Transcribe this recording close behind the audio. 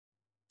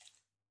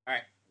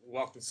Alright,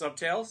 welcome to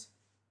Subtales.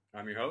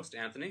 I'm your host,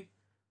 Anthony.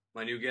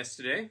 My new guest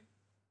today,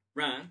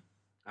 Ryan.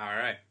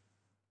 Alright.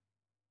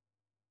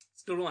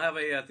 Still don't have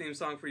a theme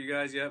song for you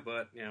guys yet,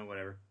 but,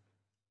 whatever.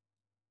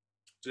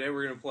 Today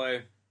we're going to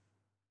play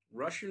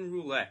Russian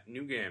Roulette,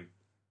 new game.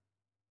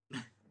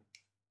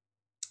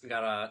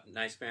 Got a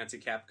nice fancy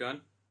cap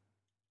gun.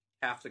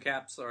 Half the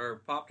caps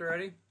are popped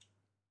already.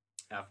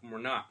 Half of them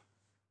are not.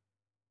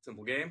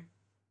 Simple game.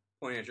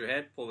 Point at your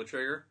head, pull the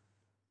trigger.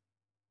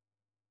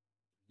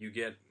 You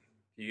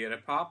get a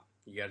pop,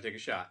 you gotta take a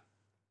shot.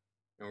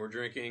 And we're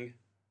drinking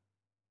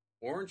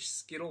Orange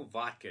Skittle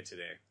Vodka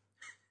today.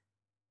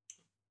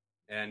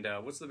 And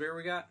what's the beer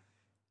we got?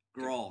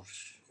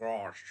 Grosh.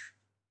 Grosh.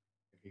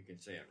 If you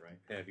can say it right.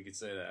 Yeah, if you could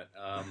say that.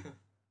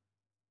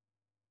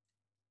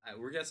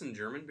 We're guessing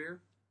German beer.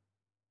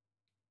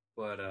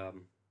 But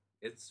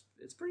it's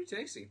pretty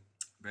tasty.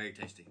 Very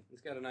tasty.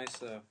 It's got a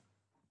nice, I don't know,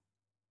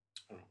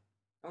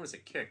 I don't want to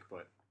say kick,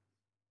 but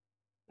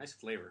nice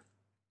flavor.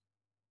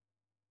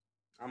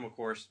 I'm, of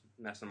course,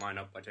 messing mine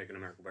up by taking a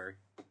Miracle Berry.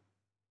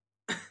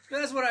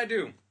 That's what I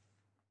do.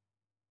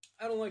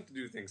 I don't like to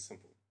do things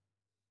simple.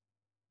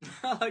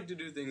 I like to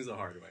do things the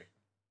hard way.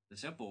 The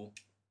simple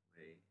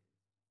way.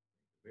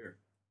 Beer.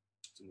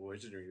 Simple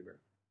ways to drink a beer.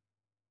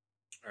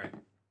 Alright.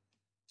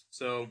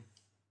 So,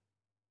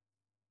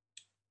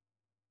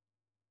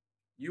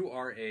 you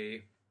are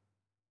a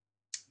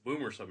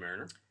boomer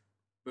submariner.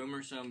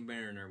 Boomer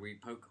submariner. We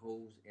poke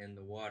holes in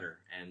the water,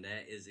 and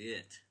that is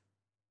it.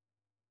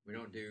 We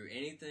don't do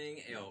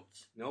anything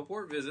else. No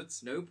port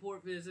visits. No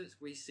port visits.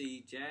 We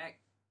see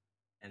Jack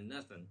and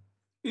nothing.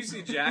 You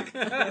see Jack?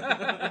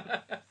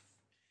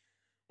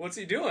 What's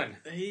he doing?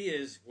 He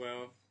is,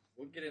 well,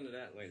 we'll get into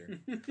that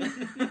later.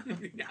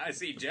 I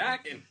see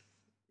Jack and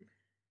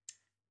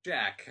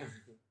Jack.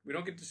 We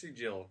don't get to see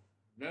Jill.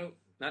 Nope.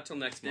 Not till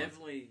next month.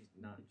 Definitely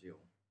not Jill.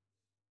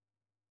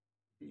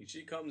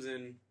 She comes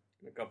in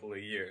a couple of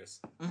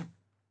years.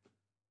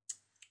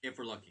 If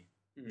we're lucky.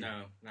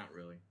 No, not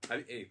really.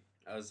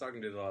 I was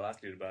talking to the last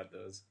dude about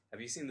those.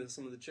 Have you seen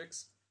some of the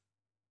chicks?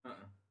 A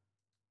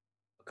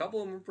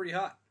couple of them are pretty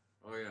hot.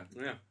 Oh, yeah.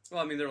 Yeah.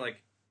 Well, I mean, they're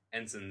like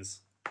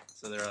ensigns.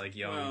 So they're like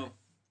young,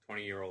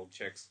 20-year-old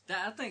chicks.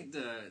 I think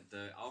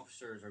the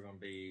officers are going to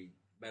be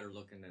better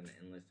looking than the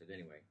enlisted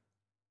anyway.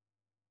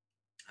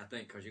 I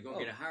think because you're going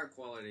to get a higher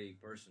quality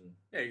person.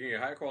 Yeah, you're going to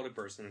get a higher quality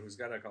person who's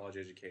got a college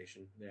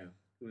education. Yeah.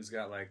 Who's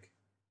got, like,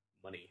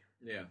 money.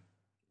 Yeah.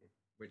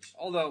 Which,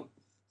 although,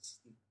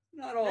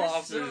 not all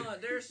officers.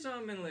 There's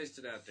some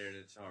enlisted out there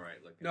that's all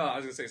right looking. No, I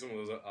was going to say some of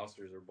those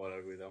officers are butt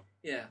ugly, though.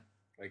 Yeah.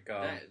 Like,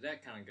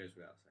 that kind of goes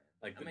without saying.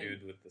 Like the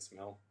dude with the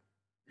smell.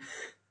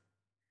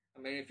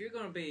 I mean, if you're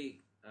going to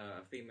be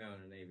a female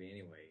in the Navy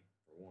anyway,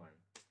 for one,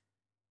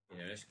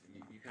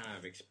 you kind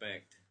of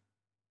expect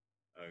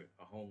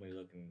a homely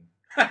looking.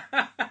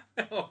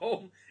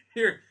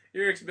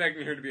 You're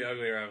expecting her to be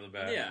ugly right off the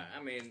bat. Yeah,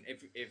 I mean,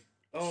 if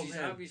she's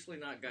obviously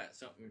not got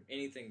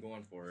anything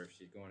going for her if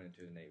she's going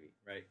into the Navy,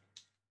 right?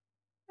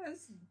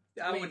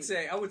 I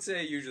would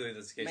say usually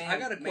that's the case. I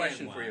got a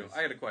question for you.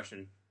 I got a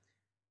question.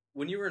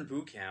 When you were in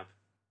boot camp,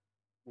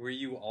 were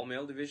you all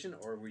male division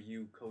or were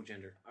you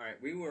co-gender? All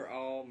right, we were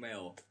all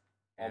male.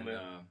 All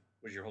male.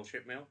 Was your whole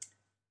ship male?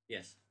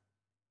 Yes.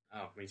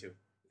 Oh, me too.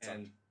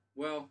 And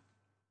well,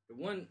 the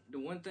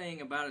one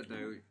thing about it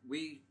though,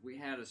 we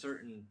had a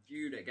certain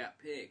few that got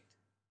picked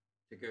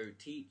to go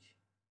teach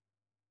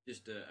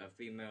just a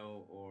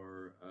female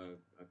or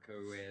a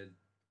co-ed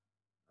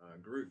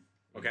group.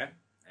 Okay.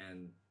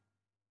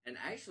 And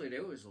actually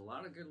there was a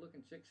lot of good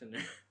looking chicks in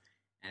there,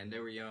 and they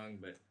were young,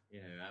 but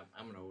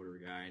I'm an older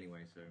guy anyway,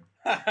 so.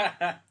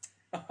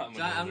 I'm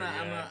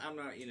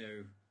not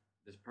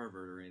this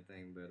pervert or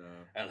anything, but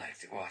I like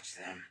to watch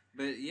them.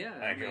 But yeah,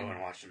 I go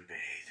and watch them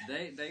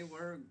bathe. They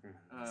were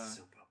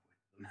soap up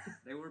with them.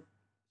 They were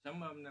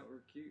some of them that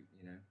were cute,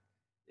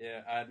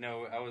 Yeah,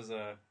 I was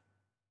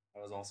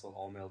also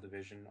all male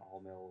division,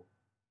 all male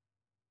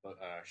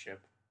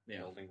ship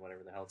building,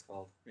 whatever the hell it's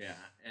called. Yeah,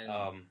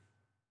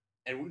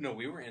 and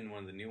we were in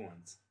one of the new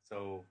ones.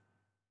 So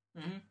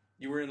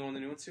you were in one of the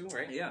new ones too,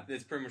 right? Yeah,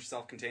 it's pretty much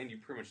self-contained. You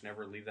pretty much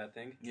never leave that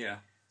thing. Yeah.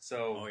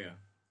 So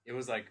it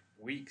was like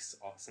weeks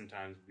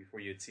sometimes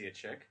before you'd see a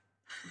chick.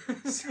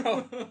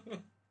 So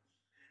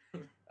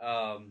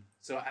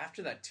so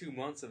after that 2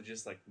 months of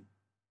just like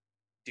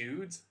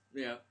dudes,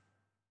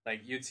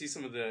 like you'd see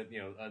some of the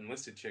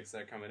enlisted chicks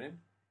that are coming in,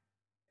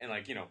 and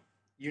like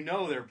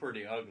they're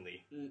pretty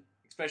ugly,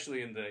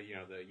 especially in the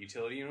the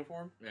utility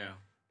uniform. Yeah.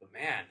 But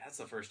man, that's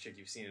the first chick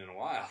you've seen in a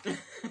while.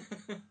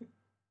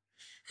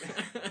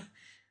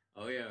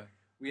 Oh yeah.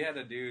 We had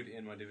a dude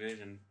in my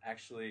division,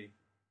 actually,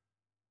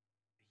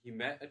 he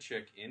met a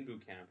chick in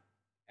boot camp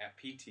at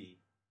PT,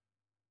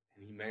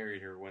 and he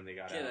married her when they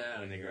got out,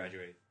 when they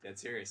graduated. Dead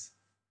serious.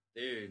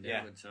 Dude,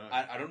 that would suck.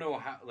 I don't know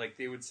how, like,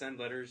 they would send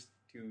letters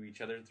to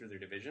each other through their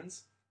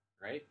divisions,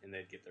 right? And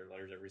they'd get their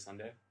letters every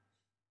Sunday.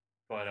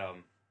 But, I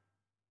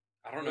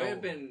don't know. It would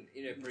have been,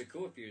 pretty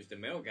cool if he was the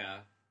male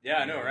guy. Yeah,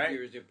 I know, right? If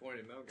he was the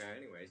appointed male guy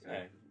anyway. So,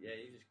 you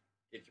just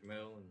get your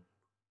mail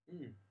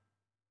and...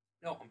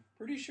 No, I'm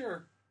pretty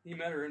sure he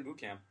met her in boot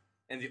camp.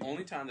 And the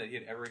only time that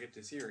he'd ever get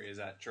to see her is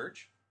at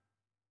church.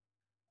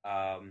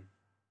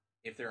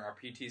 If there are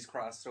PTs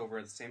crossed over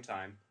at the same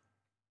time,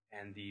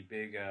 and the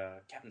big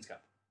Captain's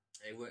Cup.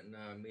 They wouldn't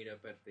meet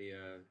up at the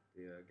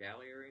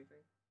galley or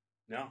anything?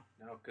 No,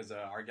 because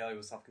our galley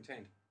was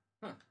self-contained.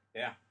 Huh.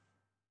 Yeah.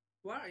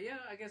 Well, yeah,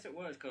 I guess it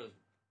was, because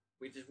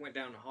we just went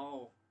down the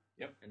hall.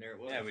 Yep. And there it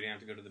was. Yeah, we didn't have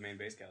to go to the main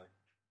base galley.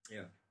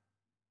 Yeah.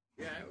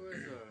 Yeah, it was...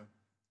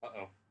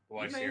 Uh-oh. The You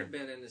wife's may here. have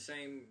been in the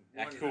same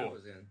Act one cool. that I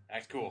was in.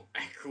 Act cool.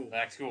 Act cool.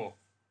 Act cool.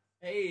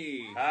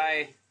 Hey.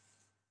 Hi.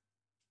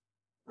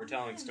 We're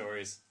telling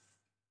stories.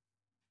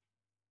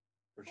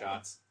 For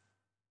shots.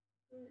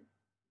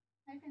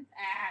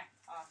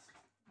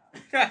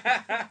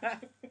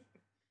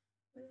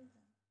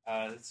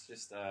 It's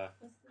just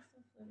What's this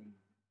stuff floating?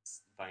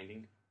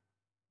 binding.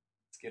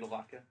 Skittle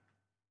vodka.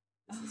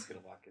 This is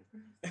Skittle vodka.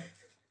 Okay.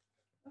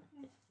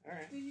 All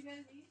right. Did you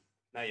guys eat?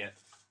 Not yet.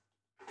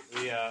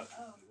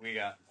 We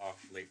got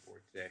off late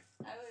for today.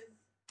 I was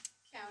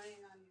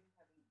counting on you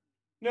having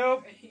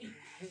Nope. ready.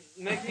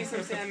 Make me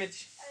some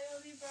sandwich. I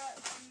only brought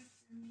food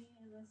for me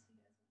unless you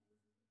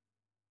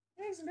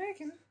guys Thanks,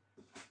 bacon.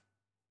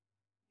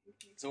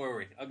 So where were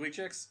we? Ugly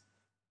Chicks?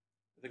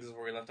 I think this is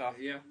where we left off.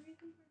 Yeah.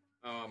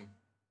 want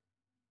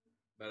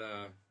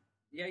But,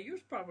 yeah, you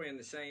was probably in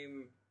the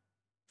same,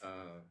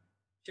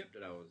 ship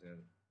that I was in.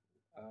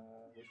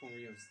 Which one were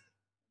you?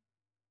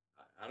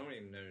 I don't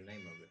even know the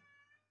name of it.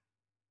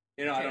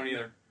 You know, I don't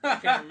either. I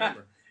can't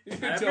remember. You I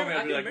can tell me.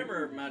 I I'd be can like,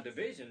 remember my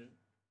division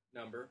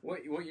number.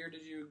 What year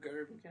did you go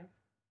to boot camp?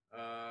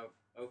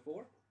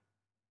 04.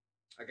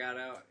 I got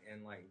out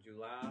in, like,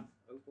 July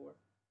 04.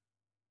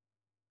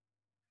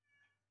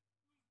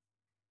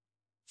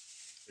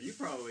 You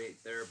probably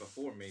there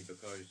before me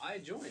because... I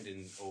joined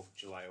in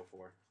July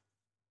 04.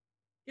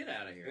 Get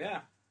out of here. Yeah,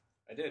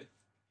 I did.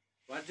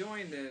 Well, I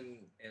joined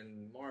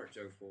in March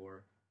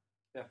 04.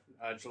 Yeah,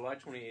 July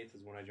 28th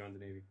is when I joined the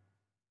Navy.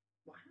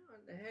 Well, how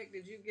in the heck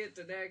did you get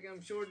to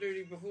daggum shore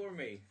duty before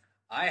me?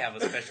 I have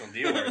a special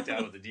deal worked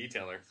out with the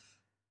detailer.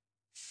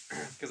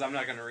 Because I'm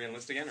not going to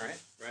re-enlist again,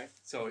 right? Right.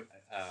 So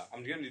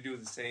I'm going to do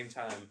the same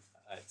time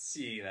at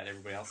sea that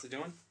everybody else is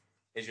doing.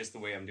 It's just the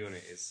way I'm doing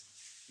it is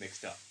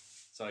mixed up.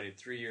 So I did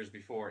 3 years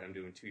before, and I'm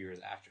doing 2 years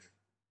after.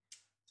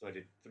 So I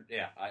did,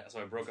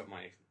 so I broke up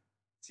my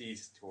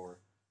seas tour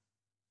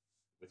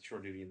with shore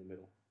duty in the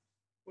middle.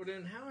 Well,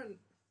 then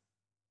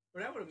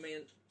well, that would have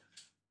meant...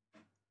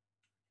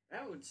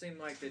 That would seem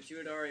like that you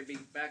would already be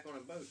back on a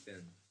boat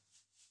then.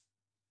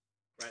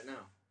 Right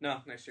now.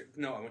 No, next year.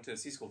 No, I went to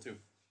sea school too.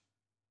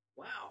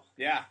 Wow.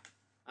 Yeah.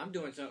 I'm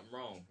doing something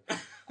wrong.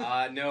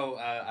 No,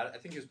 I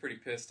think he was pretty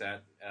pissed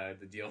at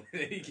the deal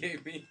that he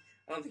gave me.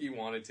 I don't think he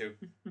wanted to.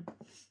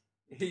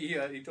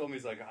 He told me,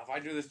 he's like, if I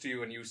do this to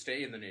you and you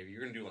stay in the Navy, you're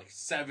going to do like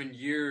 7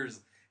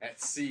 years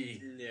at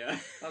sea. Yeah.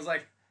 I was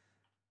like,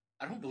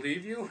 I don't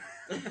believe you.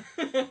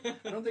 I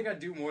don't think I'd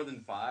do more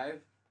than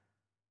 5.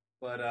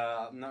 But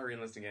I'm not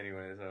re-enlisting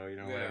anyway, so,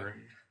 whatever.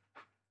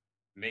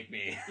 Make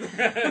me.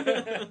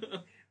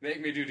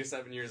 Make me do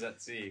 7 years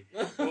at sea.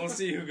 We'll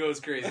see who goes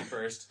crazy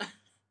first.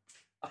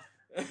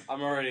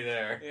 I'm already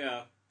there.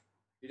 Yeah.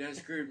 You done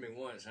screwed me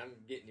once. I'm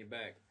getting you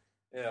back.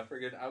 Yeah,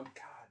 friggin', God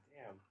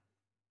damn.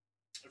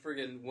 I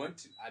friggin' went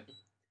to,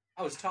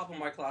 I was top of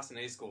my class in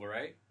A school,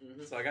 right?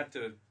 Mm-hmm. So I got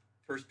to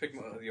first pick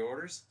the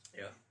orders.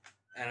 Yeah.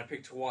 And I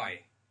picked Hawaii,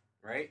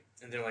 right?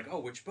 And they're like, oh,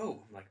 which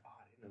boat? I'm like, oh,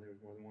 I didn't know there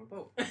was more than one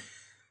boat.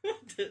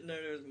 Didn't know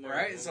there was more.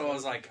 Right? So I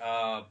was like,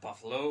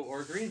 Buffalo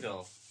or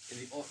Greenville. And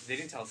they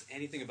didn't tell us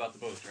anything about the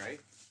boats, right?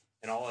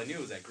 And all I knew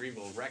was that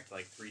Greenville wrecked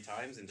like 3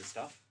 times into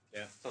stuff.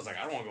 Yeah. So I was like,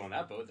 I don't want to go on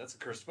that boat. That's a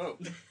cursed boat.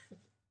 So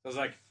I was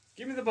like,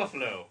 give me the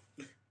Buffalo.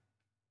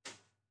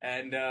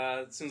 And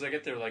as soon as I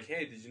get there, like,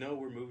 hey, did you know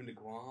we're moving to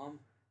Guam?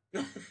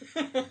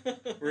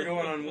 We're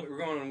going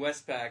on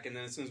Westpac, and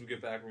then as soon as we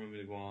get back, we're moving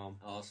to Guam.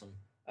 Awesome.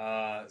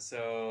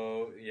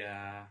 So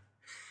yeah.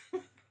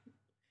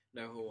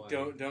 No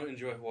Hawaii. Don't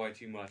enjoy Hawaii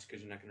too much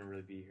because you're not going to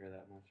really be here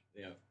that much.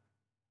 Yeah.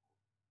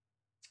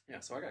 Yeah,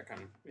 so I got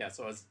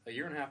so I was a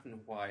year and a half in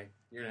Hawaii,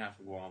 year and a half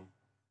in Guam.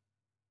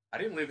 I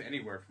didn't live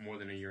anywhere for more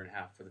than a year and a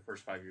half for the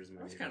first 5 years of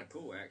my life. That's kind of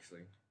cool,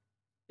 actually.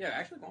 Yeah,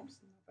 actually, Guam's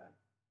not bad.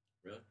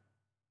 Really?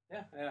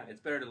 Yeah,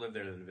 it's better to live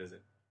there than to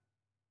visit.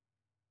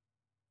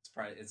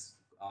 It's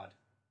odd.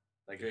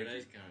 Like, It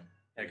is kind of.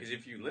 Yeah, because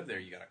if you live there,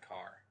 you got a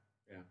car.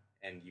 Yeah.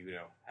 And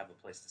have a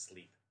place to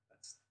sleep.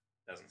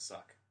 That doesn't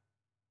suck.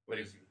 But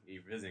if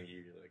you're visiting,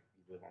 you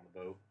live on the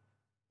boat,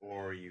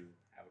 or you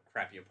have a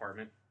crappy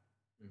apartment.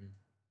 Mm-hmm.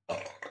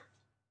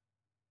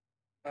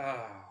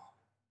 Oh.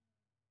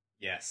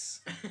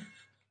 Yes.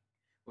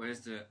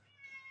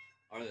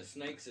 Are the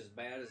snakes as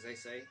bad as they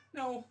say?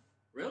 No.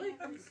 Really?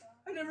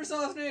 I never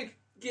saw a snake.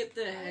 Get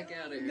the heck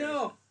out of here.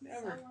 No,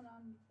 never. Someone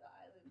on the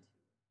island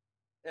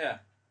too.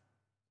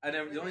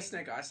 Yeah. The only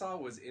snake I saw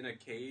was in a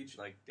cage,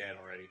 like dead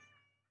already.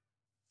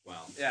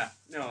 Wow. Yeah.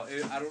 No,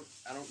 I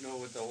don't know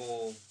what the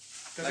whole.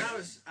 Because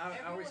I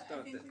always thought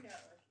I think that. we got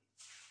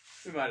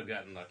lucky. We might have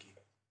gotten lucky.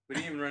 We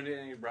didn't even run into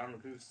any brown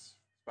recluse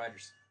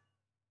spiders.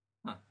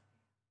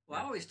 Well, Well,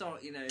 I always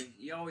thought,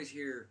 you always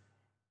hear,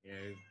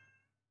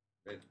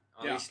 that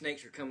all Yeah. these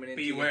snakes are coming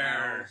into your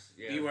Beware. house.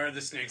 Yeah. Beware the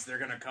snakes. They're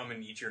going to come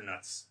and eat your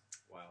nuts.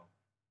 Wow.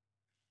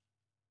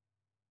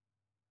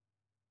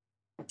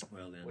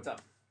 Well then. What's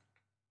up?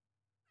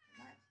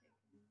 Hot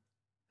chicken.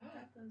 I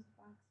got those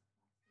box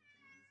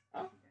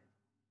Oh.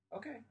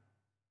 Okay.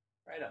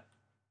 Right up.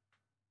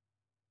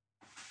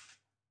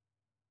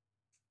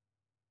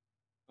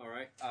 All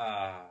right.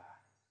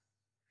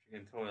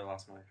 Freaking totally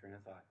lost my train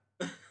of thought.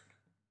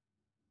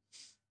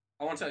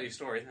 I want to tell you a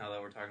story now that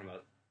we're talking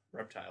about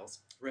reptiles.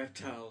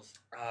 Reptiles.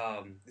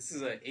 This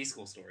is a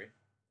school story.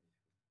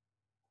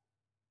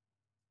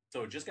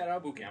 So just got out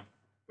of boot camp.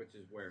 Which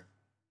is where?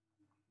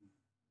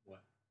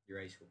 What? Your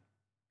A school.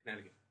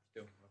 Connecticut.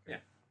 Still? Okay.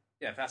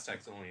 Yeah, Fast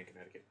Tech's only in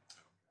Connecticut.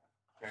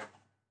 Okay.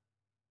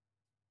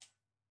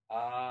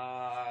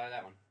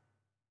 That one.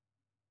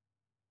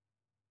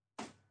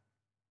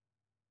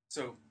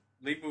 So,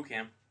 leave boot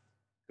camp,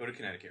 go to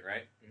Connecticut,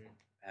 right? Mhm.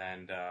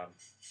 And,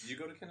 did you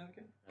go to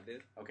Connecticut? I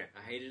did. Okay.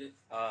 I hated it.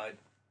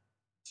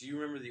 Do you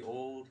remember the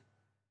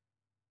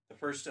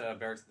first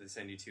barracks that they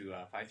send you to,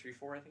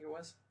 534, I think it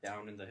was?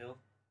 Down in the hill?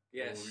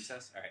 Yes. Little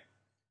recess? Alright.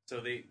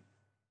 So they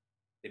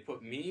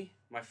put me,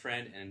 my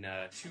friend, and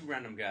two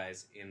random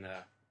guys in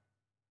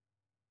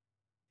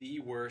the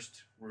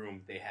worst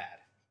room they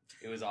had.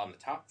 It was on the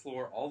top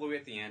floor, all the way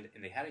at the end,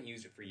 and they hadn't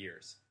used it for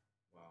years.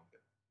 Wow.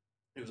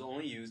 It was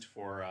only used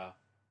for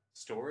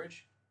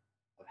storage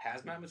of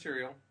hazmat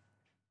material,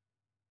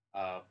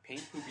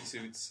 paint poopy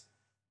suits,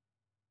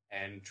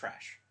 and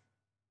trash.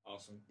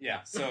 Awesome.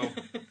 Yeah, so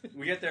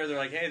we get there, they're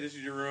like, hey, this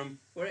is your room.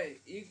 Well,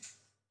 you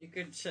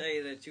could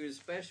say that you was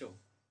special.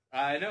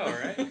 I know,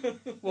 right?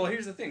 Well,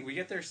 here's the thing. We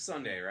get there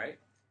Sunday, right?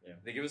 Yeah.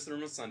 They give us the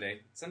room on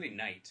Sunday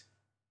night.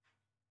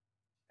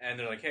 And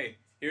they're like, hey,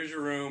 here's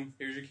your room.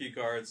 Here's your key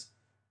cards.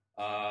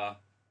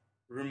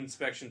 Room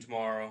inspection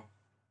tomorrow.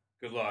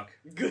 Good luck.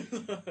 Good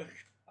luck.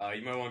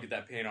 You might want to get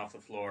that paint off the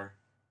floor.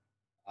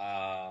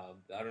 I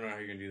don't know how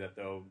you're going to do that,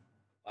 though.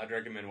 I'd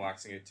recommend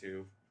waxing it,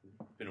 too.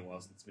 It's been a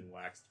while since it's been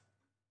waxed.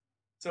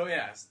 So,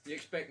 yeah. You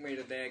expect me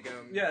to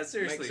Yeah,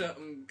 seriously. make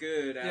something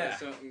good out of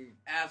something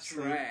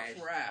absolute trash.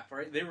 crap,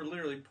 right? They were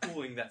literally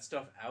pulling that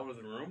stuff out of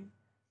the room,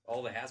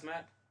 all the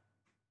hazmat,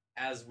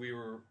 as we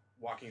were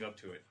walking up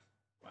to it.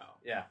 Wow.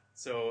 Yeah,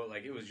 so,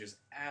 like, it was just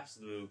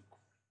absolute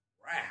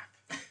crap.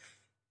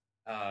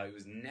 It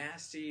was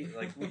nasty.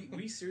 Like,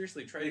 we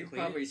seriously tried to You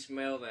clean probably it.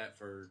 smell that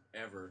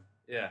forever.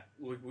 Yeah,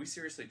 we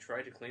seriously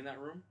tried to clean that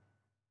room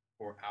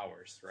for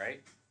hours,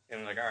 right? And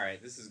we're like, all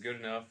right, this is good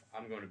enough.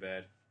 I'm going to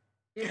bed.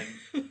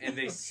 And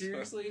they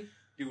seriously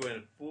do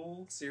a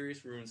full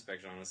serious room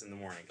inspection on us in the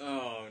morning.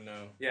 Oh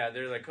no. Yeah,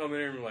 they're like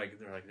coming in and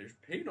they're like, there's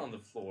paint on the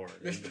floor.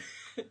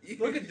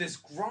 Look at this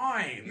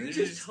grime. You They're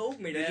just told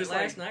me that just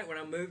last night when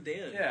I moved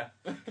in. Yeah.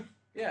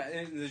 Yeah,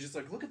 and they're just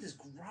like, look at this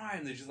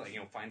grime. They just like,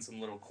 find some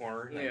little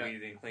corner that we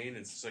didn't clean. And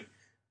it's just like,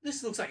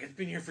 this looks like it's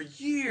been here for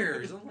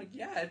years. I'm like,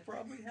 yeah, it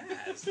probably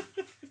has.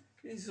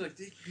 And he's like,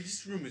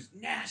 this room is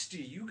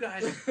nasty. You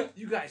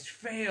guys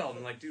failed.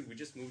 I'm like, dude, we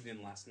just moved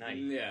in last night.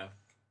 Yeah.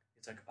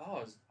 It's like, oh,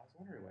 I was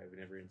wondering why we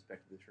never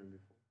inspected this room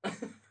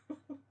before. I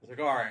was like,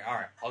 all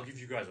right, I'll give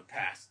you guys a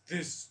pass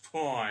this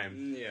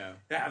time. Yeah.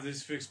 Have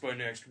this fixed by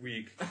next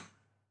week,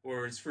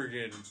 or it's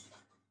friggin'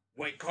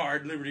 white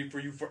card liberty for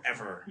you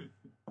forever.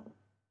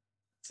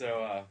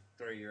 So,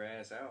 throw your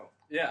ass out.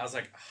 yeah, I was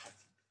like,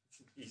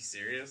 you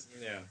serious?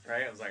 Yeah.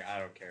 Right? I was like, I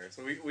don't care.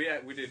 So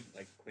we did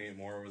like clean it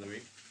more over the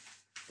week,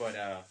 but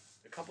a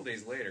couple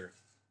days later,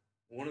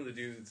 one of the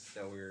dudes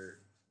that we were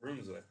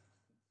rooms with,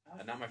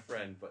 not my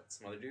friend, but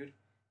some other dude,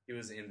 he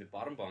was in the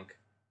bottom bunk,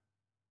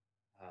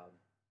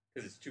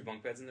 because it's 2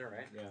 bunk beds in there,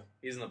 right? Yeah.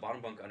 He's in the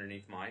bottom bunk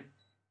underneath mine,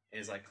 and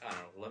it's like, I don't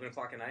know, 11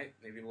 o'clock at night,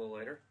 maybe a little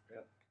later.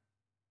 Yep.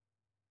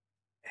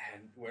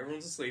 And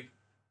everyone's asleep,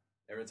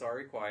 everyone's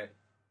already quiet,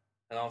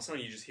 and all of a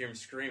sudden you just hear him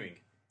screaming.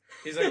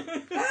 He's like,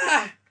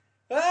 ah!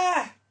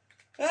 Ah!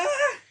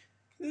 Ah!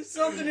 There's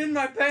something in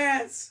my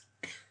pants!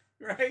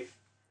 Right?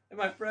 And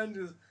my friend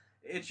is,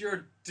 it's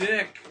your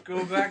dick,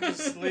 go back to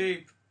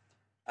sleep.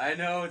 I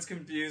know it's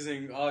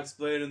confusing. I'll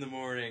explain in the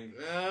morning.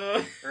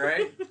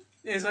 Right? And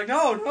he's like,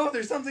 no,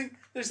 there's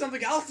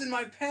something else in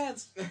my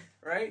pants.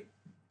 Right?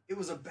 It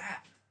was a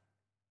bat.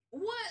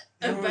 What?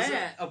 There A was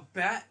bat? A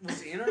bat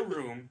was in our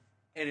room,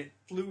 and it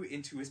flew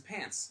into his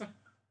pants.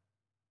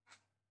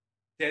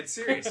 Dead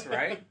serious,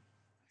 right?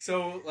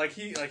 So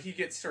he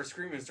starts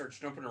screaming and starts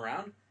jumping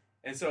around,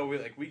 and so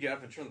we get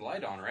up and turn the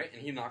light on, right?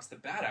 And he knocks the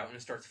bat out, and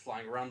it starts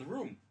flying around the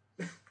room,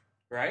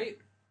 right?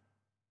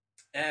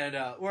 And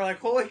we're like,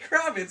 holy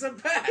crap, it's a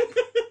bat!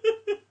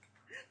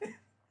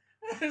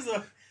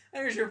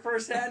 There's your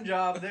first hand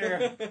job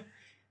there.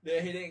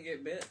 He didn't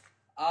get bit?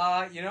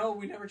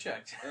 We never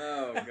checked.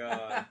 Oh,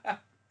 God.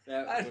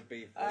 That would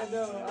be I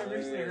know. I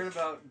recently hilarious. heard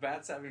about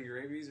bats having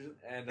rabies,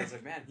 and I was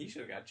like, man, he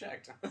should have got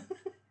checked.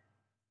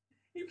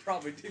 He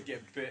probably did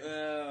get bit.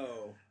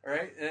 Oh.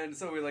 Right? And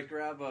so we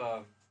grab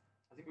a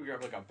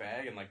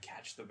bag and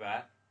catch the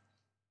bat.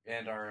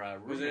 And our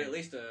roommate... Was it at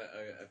least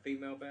a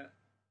female bat?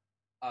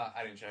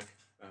 I didn't check.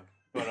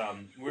 Oh. But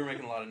we were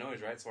making a lot of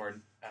noise, right? So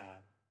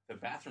the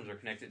bathrooms are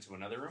connected to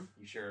another room.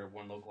 You share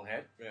one local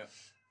head. Yeah.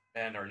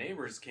 And our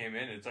neighbors came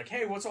in and it's like,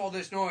 hey, what's all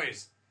this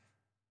noise?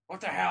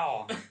 What the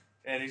hell?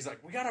 And he's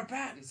like, we got a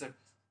bat. And he's like,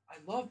 I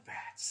love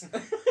bats.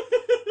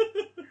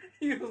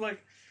 He was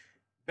like,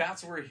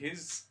 bats were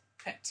his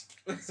pet.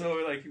 So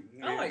like,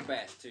 I like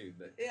bats too,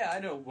 but yeah, I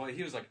know. Well,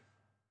 he's like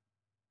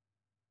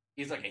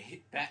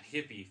a bat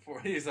hippie.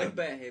 He's like,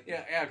 bat hippie.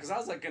 Yeah, because I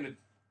was like gonna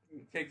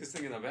take this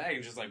thing in the bag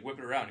and just like whip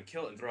it around and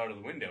kill it and throw it out of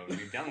the window and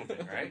be done with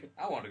it, right?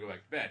 I want to go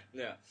back to bed.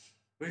 Yeah.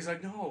 But he's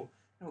like, no,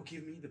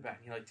 give me the bat.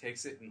 And he like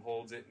takes it and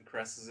holds it and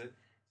caresses it.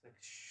 He's like,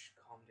 shh,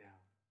 calm down.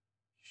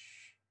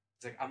 Shh.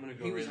 He's like, I'm gonna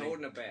go. He was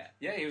holding a bat.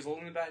 Yeah, he was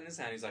holding the bat in his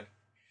hand. He's like,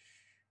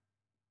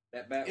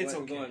 that bat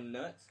wasn't going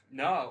nuts?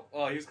 No.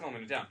 Oh, he was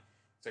calming it down.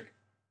 He's like,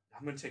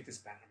 I'm gonna take this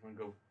bat. I'm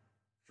gonna go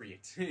free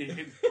it.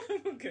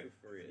 Go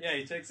for it. Yeah,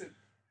 he takes it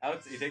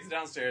out. He takes it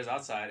downstairs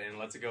outside and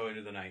lets it go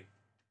into the night.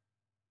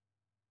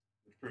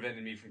 Which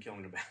prevented me from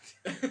killing the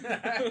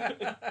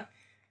bat.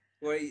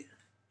 Well,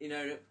 you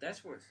know,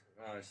 that's what's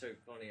so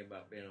funny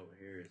about being over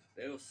here is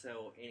they'll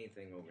sell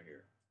anything over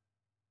here.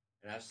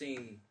 And I've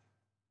seen,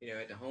 you know,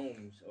 at the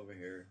homes over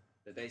here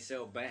that they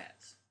sell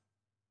bats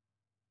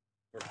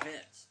for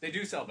pets. They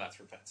do sell bats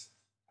for pets.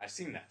 I've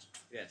seen that.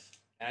 Yes.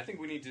 And I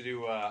think we need to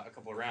do a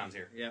couple of rounds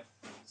here. Yep.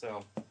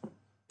 So,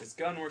 this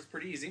gun works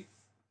pretty easy.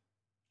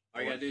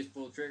 All you gotta do is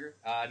pull the trigger?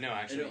 No,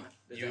 actually.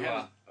 You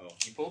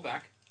pull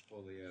back.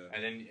 Pull the,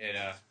 and then it,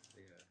 the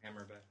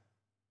hammer back.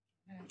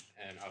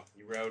 And,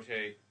 you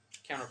rotate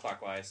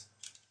counterclockwise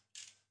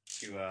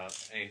to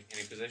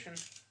any position.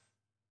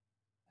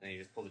 And then you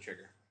just pull the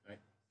trigger. Right.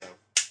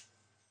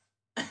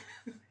 So.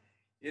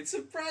 It's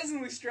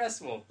surprisingly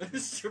stressful.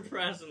 It's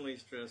surprisingly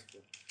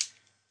stressful.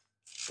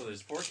 So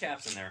there's 4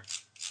 caps in there.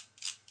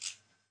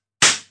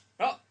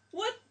 Oh!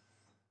 What?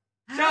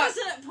 Shot. How is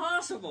that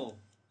possible?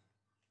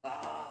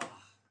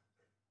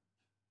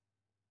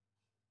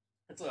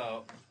 That's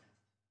a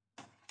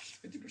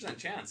 50%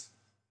 chance.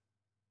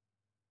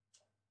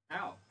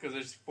 How? Because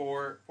there's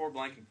 4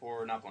 blank and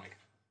 4 not blank.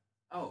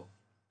 Oh,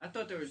 I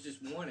thought there was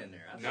just 1 in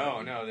there.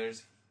 No,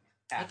 there's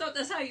half. I thought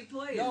that's how you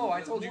play. No,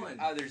 I told you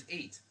there's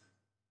 8.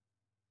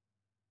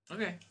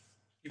 Okay.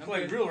 You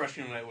play real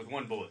Russian roulette with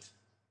 1 bullet.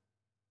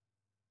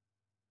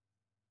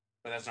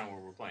 But that's not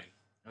what we're playing.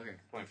 Okay.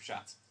 We're playing for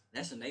shots.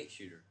 That's an 8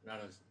 shooter,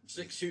 not a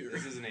 6 shooter.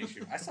 This is an 8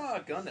 shooter. I saw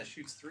a gun that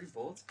shoots 3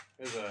 bullets.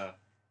 It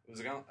was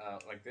a gun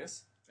like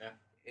this. Yeah.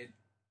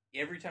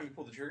 Every time you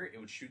pulled the trigger, it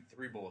would shoot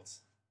 3 bullets.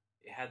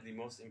 It had the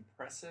most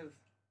impressive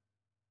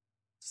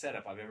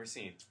setup I've ever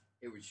seen.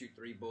 It would shoot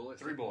 3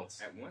 bullets? 3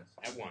 bullets. At once?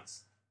 At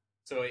once.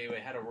 So it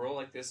had a row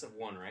like this of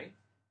 1, right?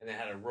 And then it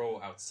had a row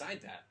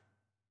outside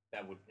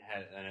that would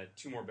had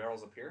 2 more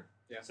barrels up here.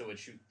 Yeah. So it would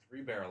shoot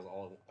 3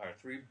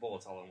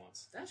 bullets all at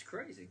once. That's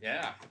crazy.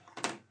 Yeah.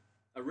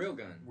 A real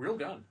gun. Real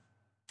gun.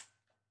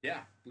 Yeah.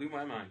 Blew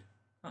my mind.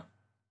 Huh.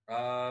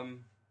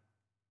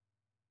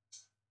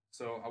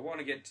 So I want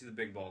to get to the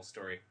big ball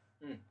story.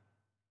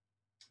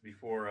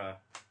 Before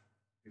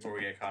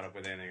we get caught up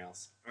with anything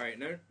else. All right,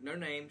 no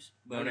names.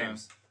 No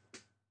names.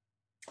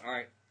 All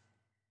right.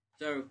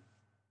 So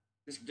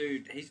this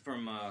dude, he's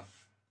from up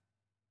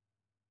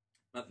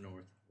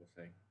north, we'll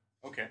say.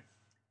 Okay.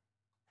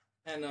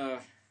 And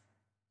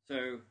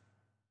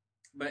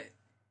but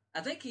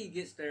I think he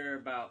gets there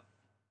about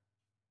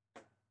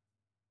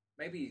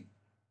maybe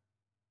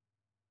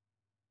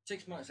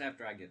 6 months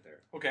after I get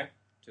there. Okay.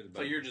 To the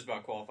boat. So you're just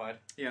about qualified?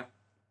 Yeah.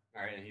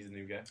 All right, and he's a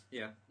new guy?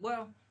 Yeah.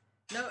 Well,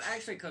 no,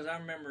 actually, because I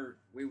remember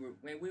we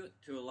went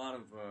to a lot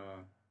of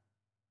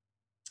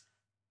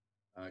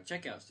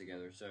checkouts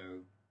together.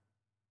 So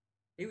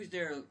he was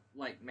there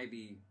like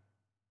maybe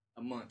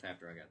a month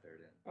after I got there.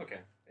 Then. Okay.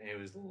 And he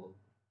was a little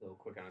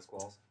quick on his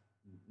qualls.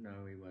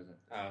 No, he wasn't.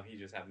 Oh, he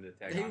just happened to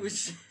tag He on.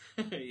 was.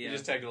 Yeah. He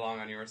just tagged along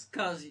on yours.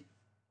 Because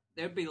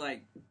there'd be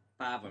like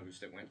 5 of us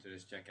that went to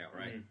this checkout,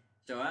 right? Mm-hmm.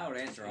 So I would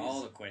answer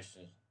all the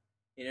questions.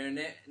 You know, and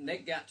they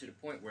got to the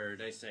point where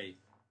they say,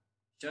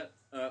 "Shut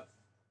up!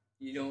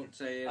 You don't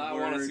say a I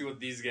word." want to see what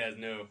these guys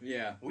know.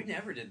 Yeah. We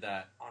never did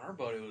that. On our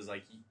boat, it was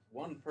like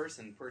 1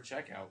 person per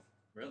checkout.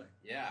 Really?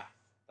 Yeah.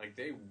 Like,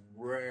 they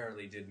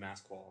rarely did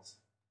mass quals.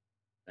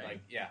 Dang.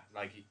 Like, yeah.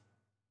 Like,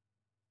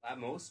 at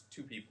most,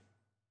 2 people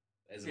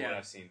is what Yeah.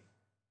 I've seen.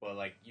 But,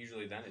 like,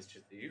 usually then it's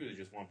usually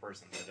just 1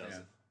 person that does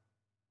it.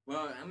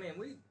 Well, I mean,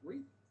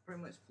 we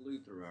pretty much flew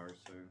through ours,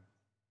 so.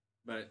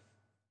 But,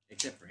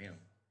 except for him.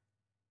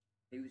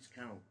 He was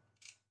kind of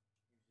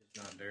just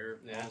not there.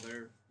 Yeah. All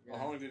there. Yeah. Well,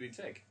 how long did he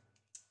take?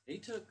 He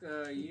took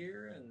a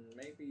year and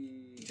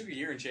maybe. He took a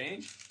year and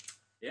change?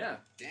 Yeah.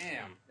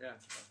 Damn. Yeah.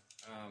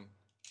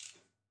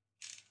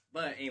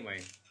 But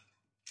anyway,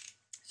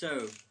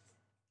 so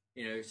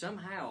you know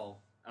somehow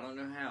I don't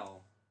know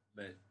how,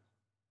 but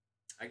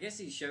I guess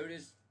he showed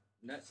his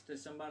nuts to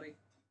somebody.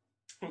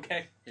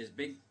 Okay. His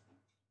big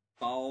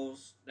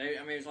balls. I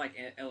mean, it was like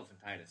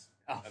elephantitis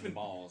of the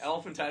balls.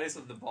 Elephantitis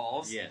of the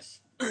balls? Yes.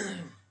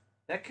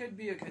 That could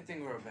be a good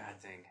thing or a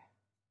bad thing.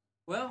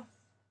 Well,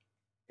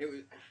 it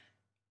was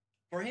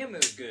for him.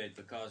 It was good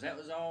because that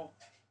was all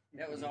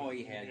That was all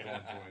he had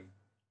going for him.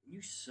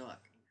 You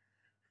suck.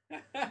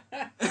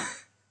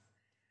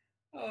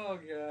 Oh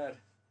god,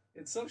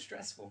 it's so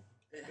stressful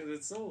because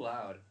it's so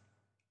loud.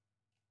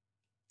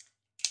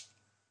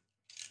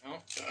 Oh,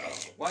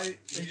 Why?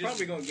 he's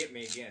probably gonna get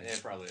me again. Yeah,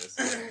 it probably is.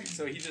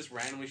 So he just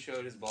randomly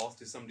showed his balls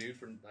to some dude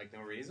for like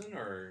no reason,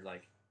 or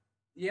like?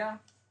 Yeah,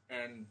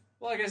 and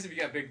Well, I guess if you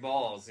got big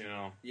balls, you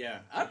know. yeah,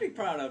 I'd be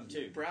proud of him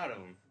too. Proud of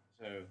him.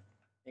 So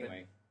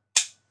anyway,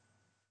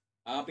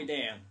 I'll be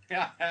damned.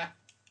 Well,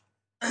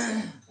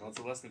 it's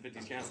a less than 50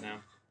 chance now.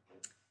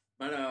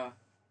 But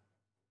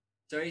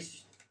so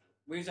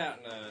we was out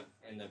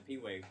in the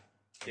P-way.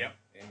 Yep.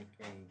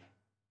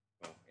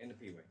 In the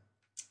P-way,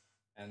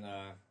 and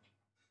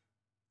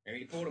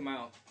he pulled him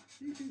out,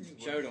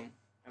 showed him.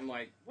 I'm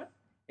like, what?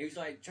 He was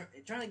like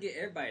trying to get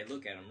everybody to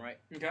look at him, right?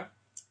 Okay.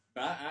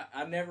 But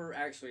I never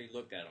actually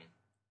looked at him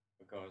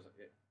because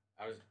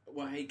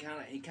he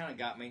kind of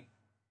got me.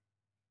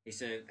 He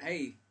said,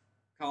 "Hey,"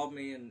 called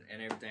me and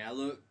everything. I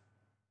looked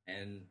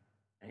and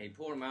he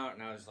pulled him out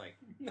and I was like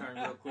turned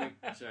real quick,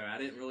 so I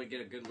didn't really get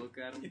a good look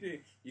at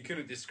him. You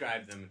couldn't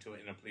describe them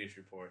in a police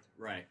report.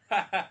 Right.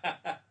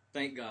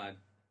 Thank God.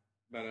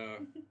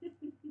 But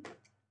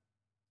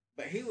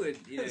he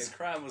would, This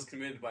crime was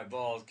committed by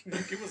balls. Can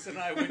you give us an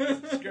eyewitness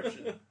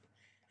description?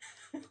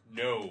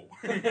 No.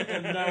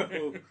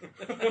 No.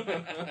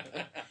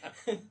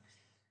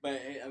 But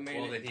I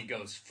mean, well, then he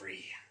goes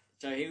free.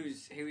 So he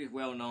was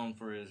well known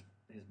for his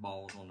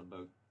balls on the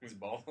boat. His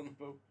balls on the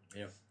boat.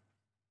 Yep.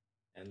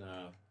 And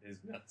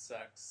his nut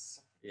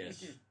sacks.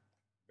 Yes,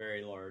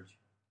 very large.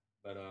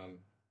 But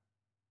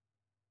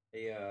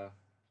he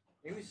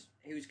was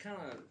kind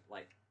of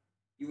like,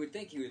 you would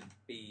think he would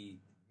be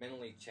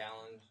mentally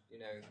challenged.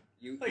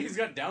 Like he's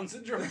got Down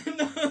syndrome.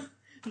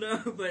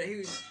 No, but he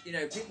was.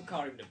 People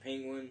called him the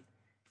Penguin.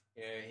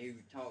 He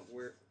would talk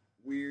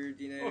weird.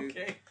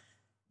 Okay.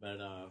 But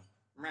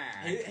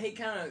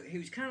he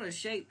was kind of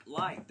shaped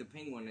like the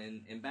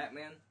Penguin in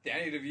Batman.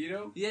 Danny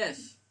DeVito?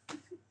 Yes.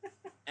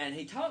 And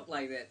he talked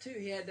like that too.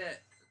 He had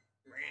that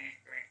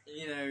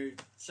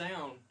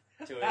sound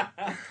to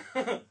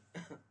it.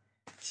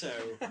 So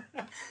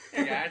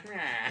hey guys,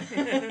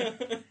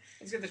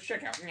 let's get this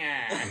check out.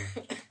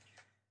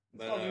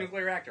 But the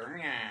nuclear reactor.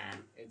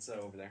 It's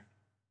over there.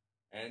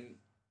 And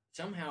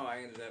somehow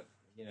I ended up,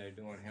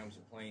 doing Helms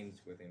and Planes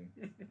with him.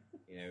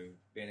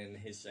 Being in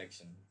his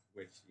section,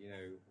 which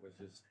was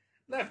just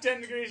left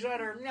 10 degrees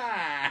rudder.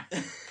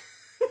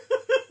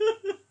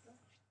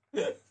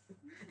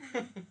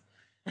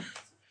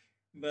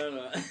 But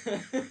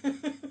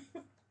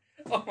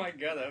oh my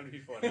god, that would be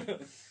funny.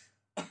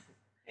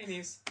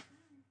 Anyways,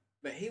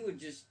 but he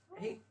would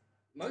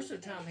most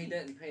of the time he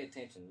doesn't pay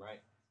attention,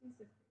 right?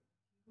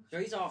 So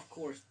he's off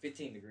course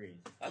 15 degrees.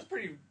 That's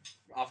pretty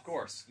off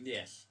course.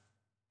 Yes.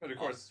 But of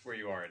course, it's where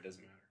you are. It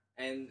doesn't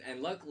matter.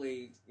 And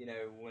luckily,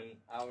 when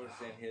I was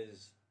in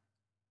his,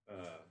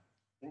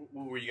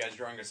 were you guys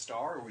drawing a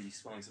star, or were you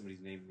spelling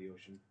somebody's name in the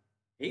ocean?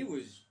 He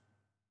was.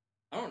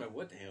 I don't know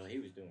what the hell he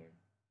was doing.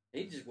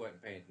 He just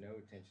wasn't paying no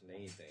attention to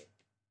anything.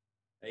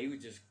 He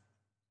would just.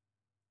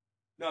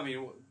 No, I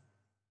mean,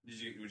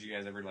 would you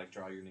guys ever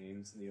draw your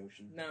names in the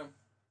ocean? No.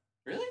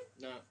 Really?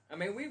 No. I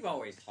mean, we've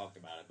always talked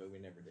about it, but we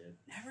never did.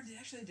 Never did,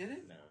 actually did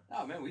it? No.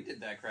 Oh man, we did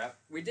that crap.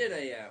 We did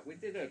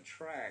a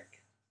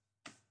track.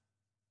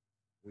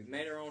 We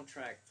made our own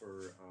track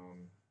for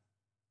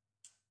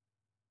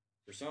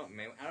something,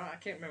 man. I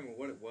can't remember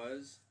what it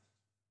was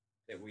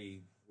that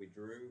we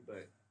drew,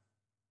 but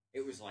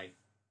it was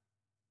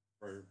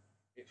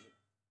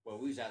we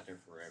was out there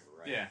forever,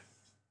 right? Yeah.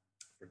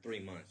 For 3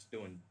 months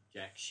doing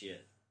jack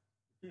shit.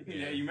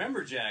 Yeah, you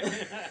remember Jack.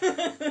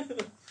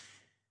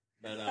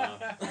 But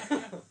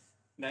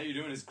now you're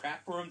doing his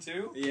crap for him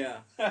too?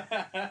 Yeah.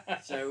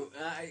 So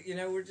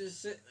we're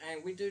just sitting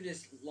and we do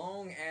this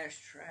long ass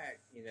track,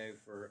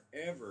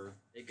 forever.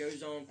 It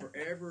goes on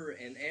forever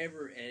and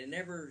ever, and it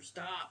never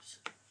stops.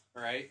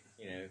 Right.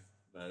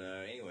 But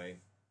anyway.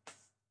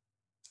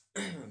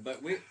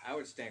 But I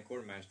would stand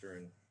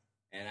quartermaster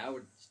and I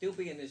would still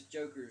be in this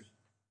Joker's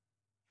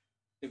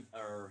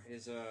or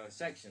his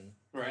section,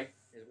 right?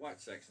 His watch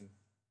section,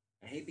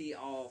 and he'd be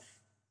off,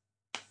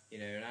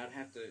 and I'd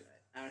have to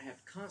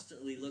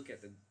constantly look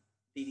at the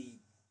DD,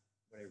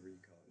 whatever you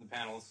call it, the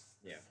panels.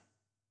 Yeah,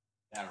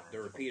 I don't remember.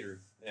 the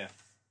repeater. Yeah,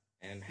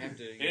 and have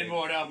to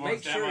inboard,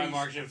 outboard, stand by,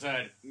 mark ship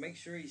side. Make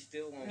sure he's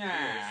still on course.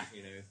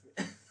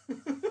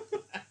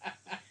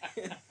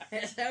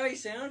 That's how he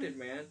sounded,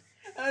 man.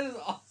 That is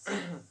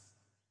awesome.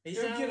 He It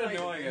would sounded get like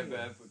annoying, I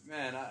bet, but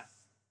man,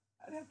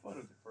 I'd have fun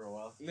with it for a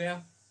while.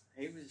 Yeah,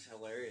 he was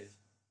hilarious.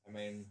 I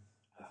mean,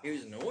 he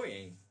was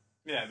annoying.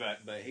 Yeah, I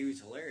bet. But he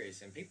was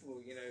hilarious, and people,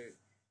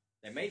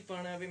 they made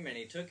fun of him, and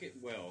he took it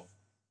well.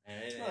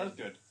 And that was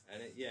good.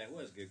 And it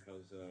was good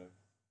because,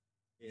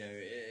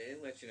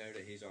 it lets you know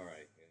that he's all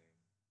right.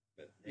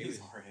 But he's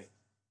all right.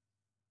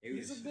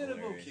 He's a bit of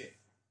okay.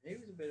 He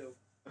was a bit of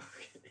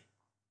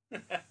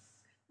okay.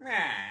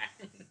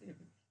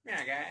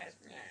 Yeah, guys.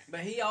 But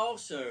he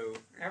also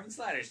having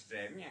sliders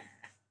today. Yeah.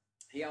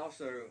 He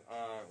also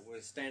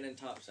was standing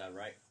topside,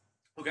 right?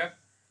 Okay.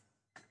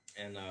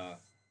 And I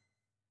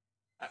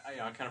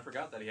kind of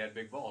forgot that he had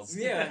big balls.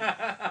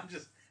 Yeah.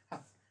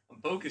 I'm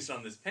focused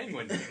on this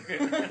penguin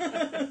thing.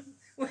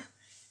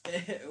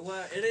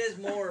 well, it is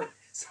more.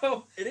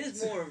 So It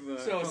is more of a.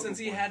 So since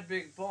he point. had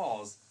big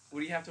balls,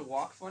 would he have to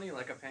walk funny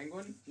like a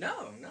penguin?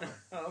 No.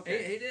 Oh,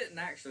 okay. He didn't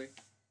actually.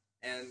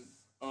 And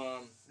Man,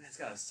 it's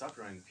gotta suck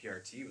running the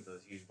PRT with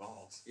those huge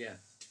balls. yeah,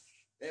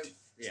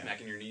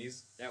 Smacking your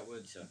knees. that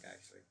would suck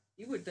actually.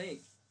 You would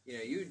think,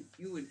 you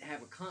would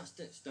have a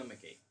constant stomach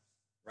ache,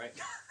 right?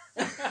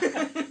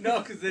 No,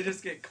 because they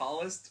just get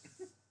calloused,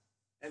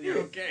 and you're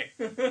okay.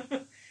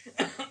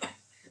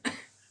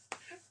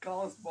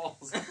 Calloused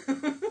balls.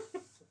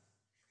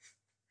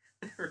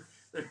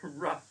 They're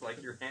rough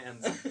like your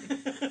hands.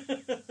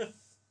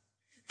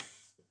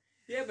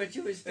 Yeah, but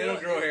you would They still.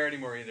 don't grow hair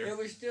anymore either. It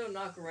would still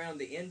knock around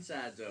the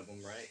insides of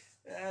them, right?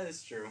 Yeah,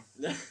 that's true.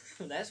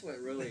 That's what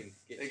really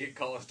gets They you. get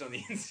calloused on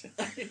the inside.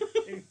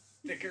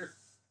 Thicker.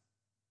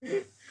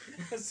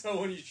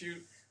 So when you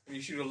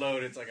shoot a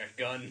load, it's like a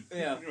gun.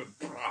 Yeah.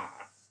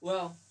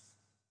 Well,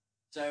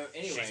 so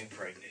anyway, She's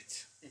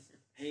pregnant.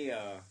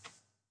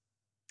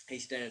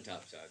 he's standing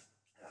topside.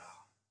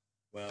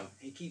 Well,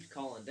 he keeps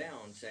calling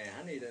down saying,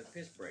 I need a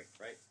piss break,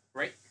 right?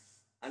 Right.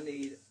 I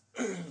need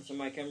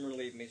somebody come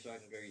relieve me so I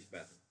can go use the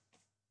bathroom.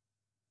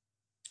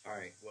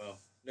 Alright, well,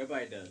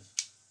 nobody does.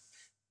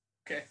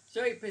 Okay.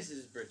 So he pisses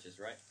his britches,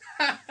 right?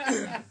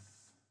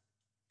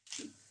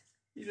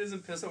 He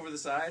doesn't piss over the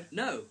side?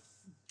 No.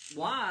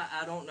 Why?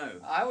 I don't know.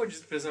 I would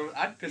just piss over.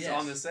 I'd piss Yes.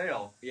 on the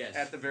sail. Yes.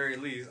 At the very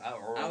least.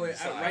 Or I on would, the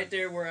side. right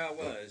there where I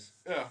was.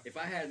 Yeah. If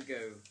I had to go,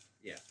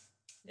 yeah.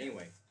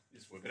 Anyway.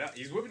 Just whip it out.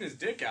 He's whipping his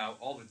dick out,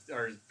 or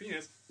his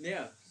penis.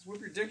 Yeah. Just whip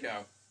your dick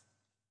out.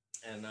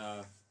 And,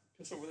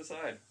 Piss over the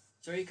side.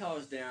 so he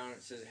calls down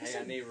and says, hey,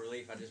 I need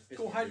relief. I just pissed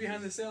Go my hide behind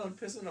the britches." sail and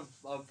piss in a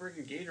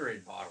freaking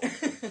Gatorade bottle.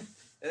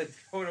 And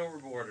throw it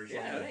overboard or something.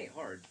 Yeah, it ain't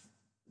hard.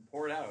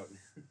 Pour it out.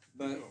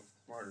 But,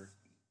 Smarter.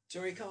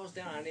 so he calls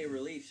down, I need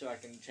relief so I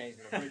can change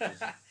my britches.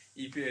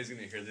 EPA is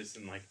going to hear this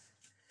and like,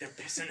 they're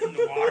pissing in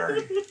the water.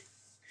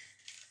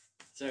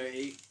 So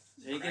he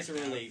gets a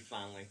relief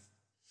finally.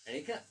 And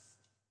he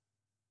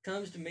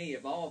comes to me,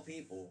 of all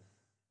people,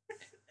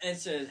 and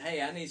says,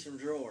 hey, I need some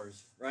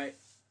drawers, right?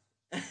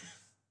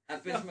 I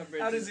pissed my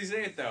britches. How does he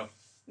say it though?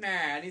 Nah,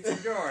 I need some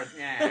drawers.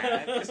 Nah,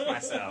 I pissed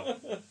myself.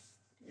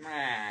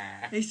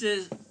 Nah. He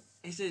says,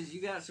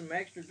 you got some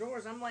extra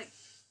drawers? I'm like,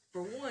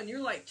 for one,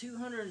 you're like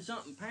 200 and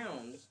something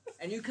pounds,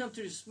 and you come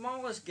to the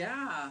smallest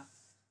guy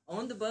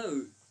on the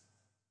boat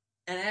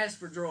and ask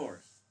for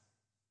drawers.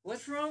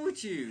 What's wrong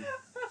with you?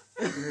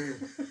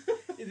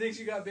 He thinks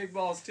you got big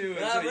balls too,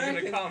 and I so you're going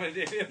reckon. to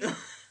accommodate him.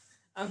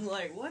 I'm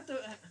like, what the?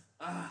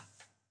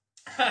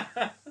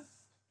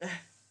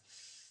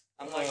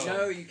 I'm like,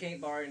 no, you can't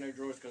borrow no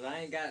drawers because I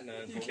ain't got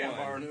none. You for can't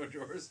one. borrow no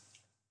drawers.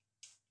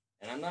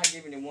 And I'm not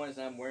giving you ones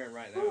I'm wearing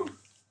right now.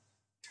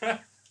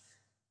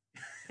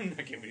 I'm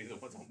not giving you the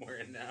ones I'm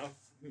wearing now.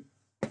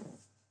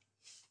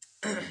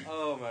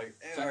 Oh my!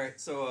 Alright,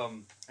 so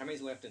How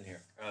many's left in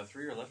here?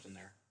 3 are left in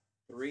there.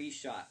 3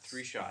 shots.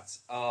 3 shots.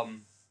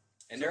 And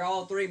they're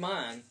all 3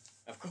 mine,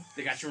 of course.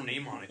 They got your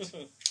name on it.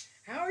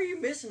 How are you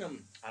missing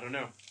them? I don't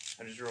know.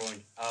 I'm just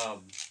rolling. I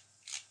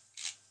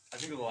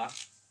think the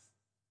last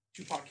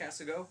 2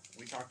 podcasts ago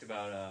we talked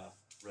about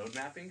road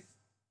mapping.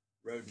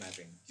 Road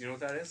mapping. Do you know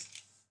what that is?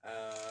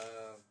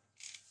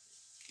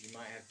 You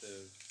might have to.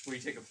 Where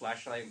you take a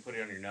flashlight and put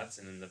it on your nuts,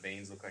 and then the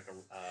veins look like a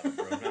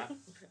road map.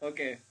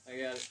 Okay, I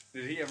got it.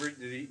 Did he ever? Did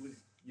he?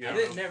 You I don't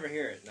didn't know? never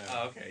hear it. No.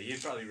 Oh, okay.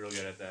 He's probably real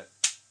good at that.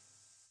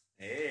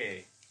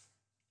 Hey,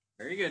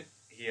 Very good.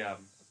 He'd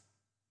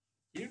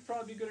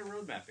probably be good at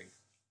road mapping.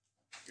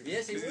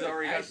 Yes, he 'Cause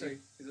would, actually.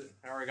 He's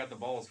already got the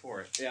balls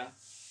for it. Yeah.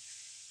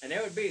 And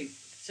there would be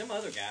some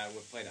other guy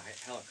would play the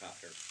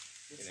helicopter.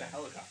 It's You a know.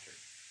 helicopter.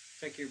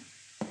 Take your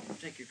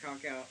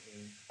cock out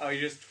and Oh,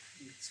 you just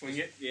swing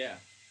it? yeah.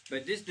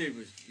 But this dude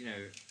was,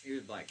 he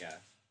was a black guy,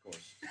 of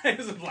course. He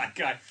was a black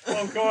guy.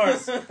 Well, of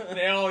course.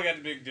 They all got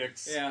the big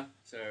dicks. Yeah.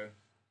 So,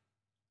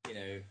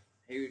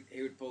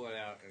 he would pull it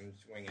out and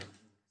swing it.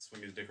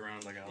 Swing his dick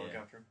around like a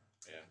helicopter.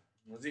 Yeah.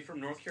 Was he from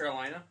North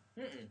Carolina?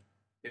 Mm-mm.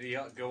 Did he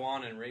go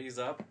on and raise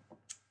up?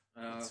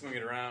 Swing Swing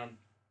it around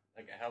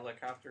like a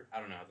helicopter? I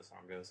don't know how the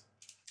song goes.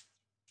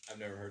 I've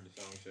never heard the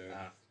song, so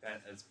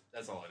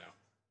That's all I know.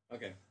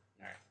 okay.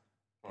 Alright.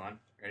 Hold on.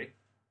 Ready?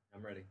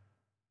 I'm ready.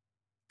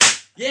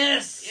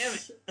 Yes!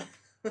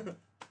 Damn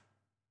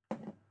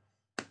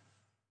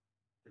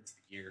It's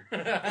the ear.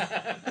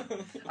 I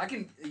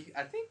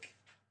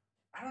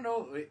don't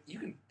know, you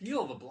can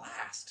feel the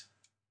blast.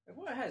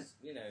 Well, it has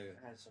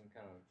some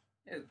kind of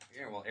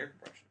Well, air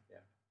compression. Yeah.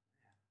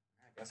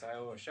 I guess I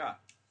owe a shot.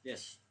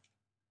 yes.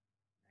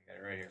 I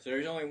got it right here. So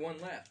there's only one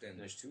left, and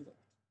There's 2 left.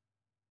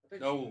 I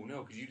thought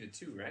No, because you did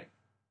 2, right?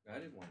 I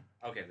did one,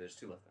 Okay, there's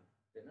 2 left then.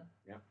 didn't I?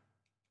 Yeah.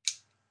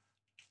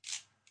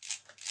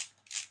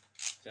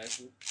 So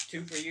that's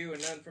 2 for you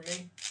and none for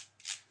me.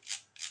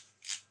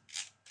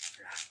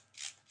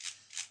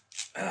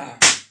 Oh!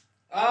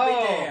 I'll be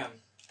damned.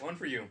 1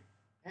 for you.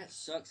 That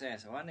sucks,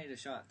 asshole. I need a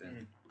shot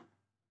then.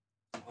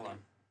 Hold on.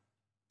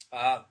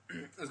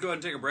 Let's go ahead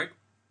and take a break,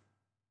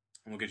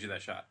 and we'll get you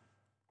that shot.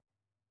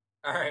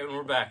 All right,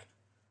 we're back.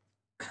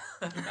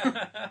 All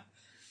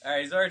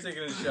right, he's already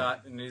taken a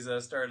shot, and he's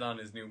started on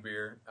his new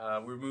beer.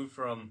 We moved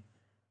from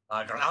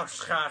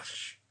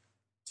Grauschach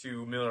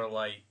to Miller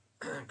Lite,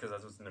 because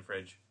that's what's in the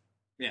fridge.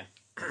 Yeah.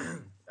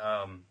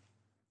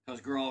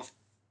 Because girls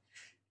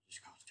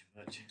just cost too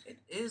much. It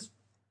is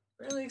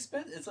fairly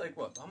expensive. It's like,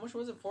 what? How much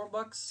was it?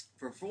 $4?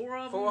 For 4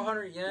 of them?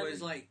 400 yen? It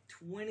was like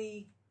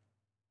 20...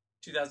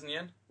 2,000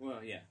 yen?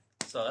 Well, yeah.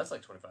 So that's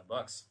like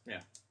 $25.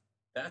 Yeah.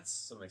 That's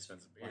some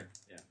expensive beer.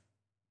 Yeah.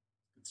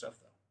 Good stuff,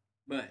 though.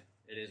 But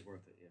it is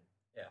worth it, yeah.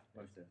 Yeah.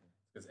 Most definitely.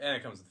 And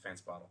it comes with a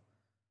fancy bottle.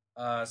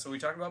 So we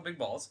talked about big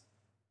balls.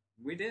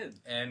 We did.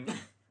 And,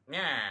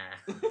 yeah.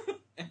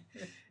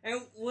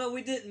 And, well,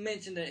 we didn't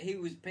mention that he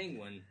was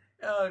penguin.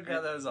 Oh,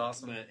 God, that was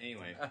awesome. But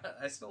anyway.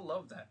 I still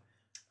love that.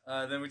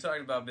 Then we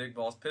talked about Big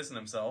Balls pissing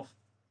himself,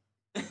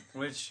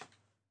 which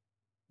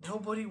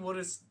nobody would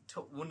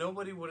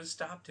have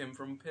stopped him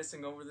from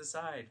pissing over the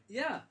side.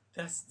 Yeah.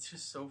 That's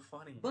just so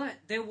funny.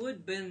 But there would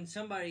have been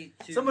somebody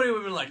to would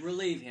have been like,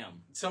 relieve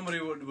him. Somebody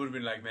would have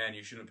been like, man,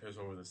 you shouldn't piss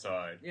over the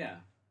side.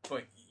 Yeah.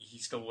 But he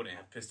still wouldn't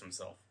have pissed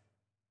himself.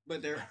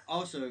 But there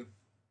also,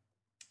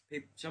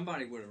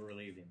 somebody would have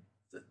relieved him.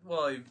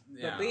 Well, yeah.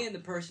 But being the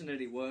person that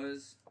he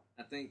was,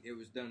 I think it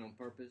was done on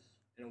purpose,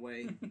 in a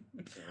way.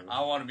 So.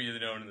 I want to be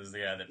known as the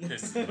guy that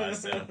pisses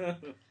myself.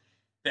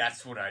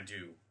 That's what I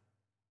do.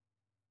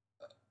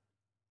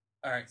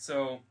 Alright,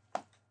 so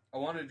I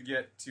wanted to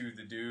get to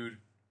the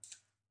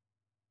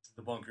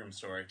bunk room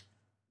story.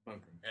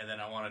 Bunk room. And then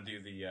I want to do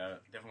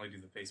definitely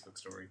do the Facebook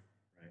story.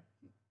 Right.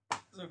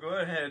 So go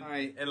ahead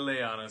and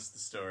lay on us the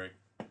story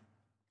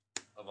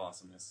of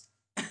awesomeness.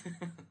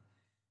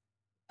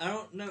 I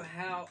don't know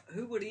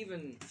who would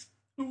even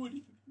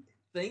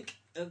think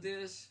of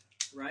this,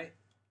 right?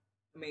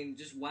 I mean,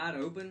 just wide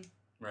open.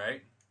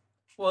 Right.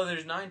 Well,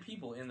 there's 9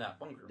 people in that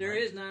bunk room. There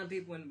is 9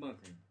 people in the bunk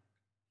room.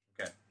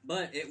 Okay.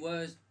 But it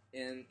was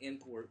in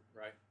port,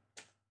 right?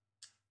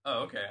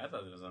 Oh, okay. I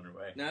thought it was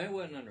underway. No, it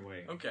wasn't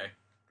underway. Okay.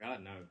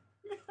 God, no.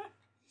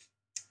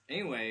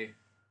 Anyway,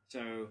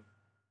 so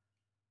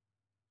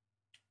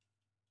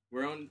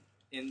we're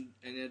in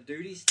a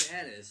duty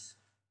status,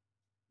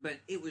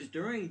 but it was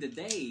during the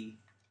day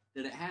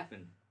that it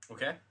happened.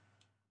 Okay.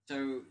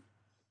 So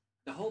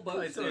the whole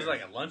boat. So it was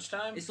like at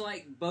lunchtime? It's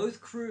like both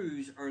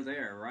crews are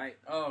there, right?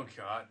 Oh,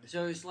 God.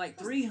 So it's like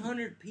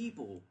 300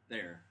 people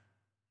there.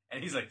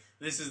 And he's like,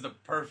 this is the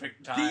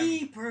perfect time.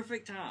 The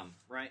perfect time,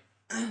 right?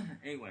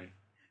 Anyway.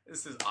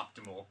 This is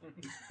optimal.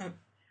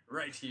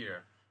 Right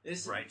here.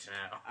 Right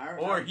now.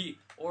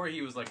 Or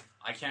he was like,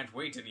 I can't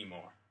wait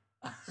anymore.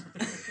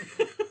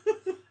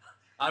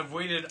 I've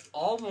waited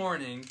all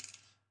morning.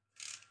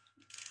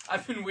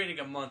 I've been waiting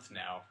a month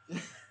now.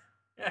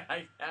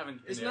 I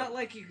haven't. It's not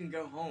like you can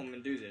go home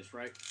and do this,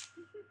 right?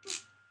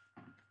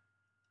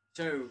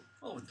 So.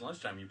 Well, with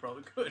lunchtime, you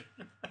probably could.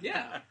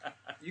 Yeah,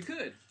 you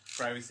could.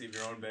 Privacy of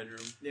your own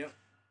bedroom. Yep.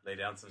 Lay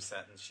down some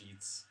satin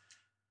sheets.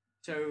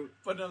 So.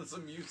 Put on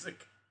some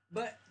music.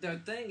 But the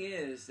thing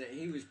is that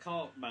he was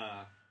caught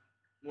by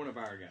one of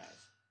our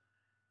guys.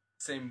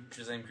 Same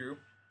crew?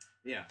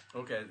 Yeah.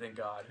 Okay, thank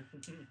God.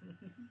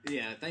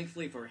 Yeah,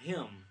 thankfully for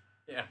him.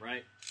 Yeah.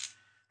 Right?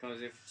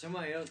 Because if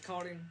somebody else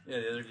caught him... Yeah,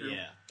 the other crew?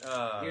 Yeah.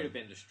 He would have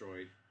been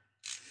destroyed.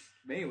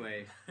 But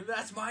anyway...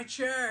 That's my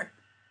chair!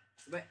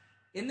 But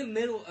in the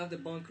middle of the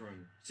bunk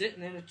room,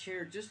 sitting in a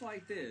chair just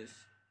like this,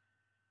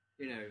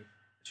 you know...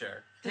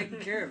 Chair. Taking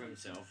care of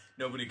himself.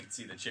 Nobody could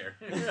see the chair.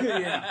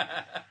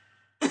 Yeah.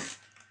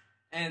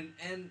 And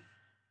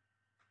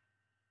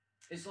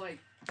it's like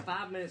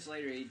 5 minutes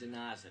later he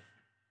denies it.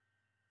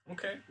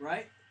 Okay.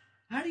 Right?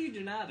 How do you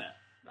deny that?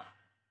 No.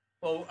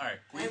 Well, all right.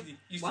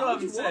 You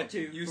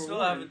still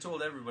haven't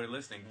told everybody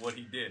listening what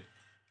he did.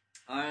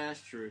 Oh,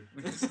 that's true.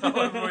 So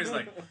everybody's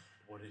like,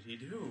 what did he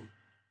do?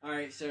 All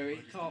right, so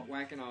he caught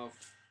whacking off.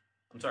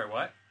 I'm sorry,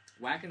 what?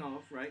 Whacking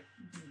off, right?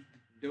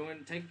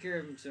 Taking care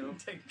of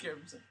himself. Taking care of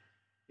himself.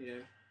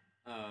 You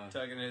know.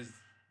 Tugging his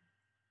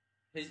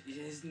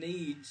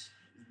needs.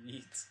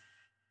 Needs.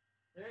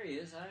 There he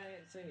is. I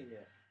ain't seen him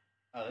yet.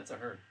 Oh, that's a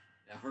her.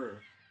 A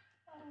her.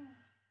 Oh,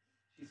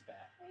 She's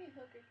fat. hey,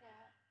 hooker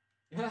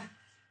cat.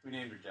 We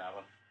named her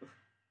Java.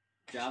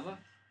 Java?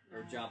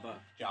 Or Jabba?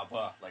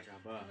 Java, like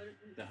Jabba.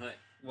 The hut.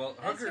 Well,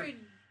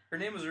 her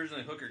name was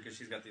originally Hooker because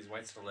she's got these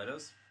white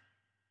stilettos.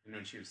 And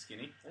when she was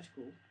skinny. That's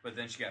cool. But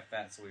then she got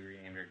fat, so we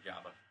renamed her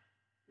Java.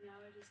 Now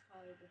I just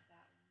call her the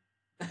fat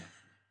one.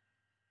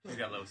 She's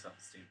got low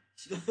self-esteem.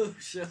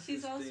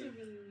 She's also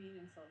really mean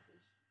and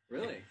selfish.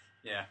 Really?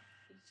 Yeah.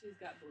 She's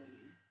got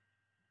bullying.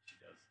 She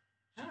does.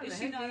 How Is the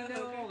she heck not do you a know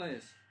hooker? all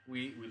this?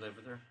 We live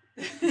with her.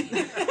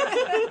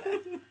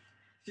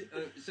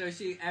 So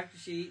after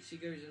she eats, she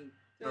goes and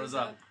Throws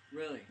up.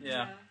 Really?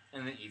 Yeah.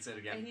 And then eats it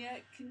again. And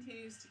yet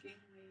continues to gain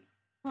weight.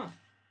 Huh.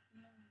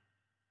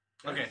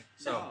 Yeah. Okay,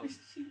 so. No.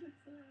 She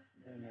looks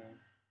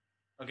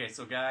up. Okay,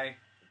 so guy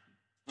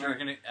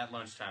jerking it at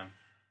lunchtime.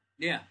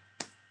 Yeah.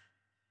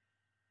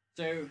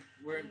 So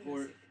we're in I'm gonna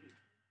port, say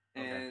pizza.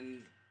 Okay.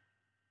 and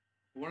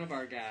one of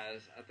our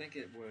guys, I think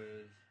it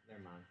was.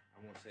 Never mind. I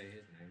won't say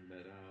his name,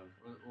 but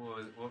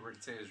What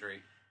would say his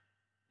rate?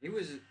 he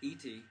was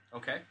ET.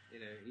 Okay. You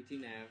know, ET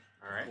Nav.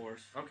 All right. Of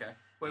course. Okay.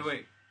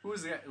 Wait. Who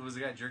was the guy? Was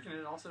the guy jerking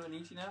it also in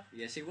ET now?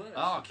 Yes, he was.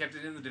 Oh, kept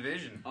it in the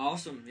division.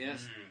 Awesome.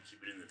 Yes.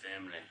 Keep it in the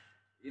family.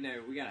 You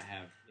know, we gotta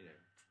have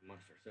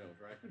amongst ourselves,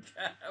 right?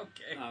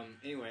 Okay.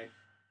 Anyway.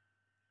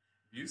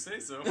 You say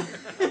so.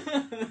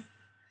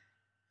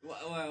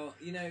 Well,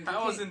 you know.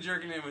 I wasn't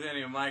jerking in with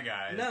any of my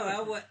guys. No,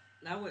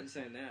 I wasn't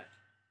saying that.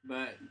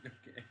 But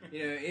Okay.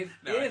 you know, if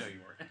No, I know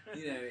you weren't.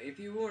 you know, if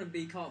you want to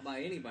be caught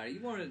by anybody,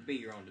 you want it to be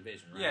your own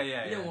division, right?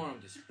 Yeah. You don't want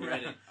them to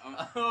spread it.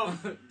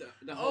 Of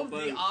the whole Of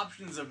boat. the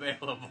options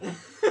available,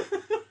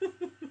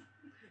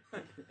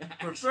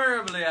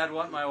 preferably I'd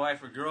want my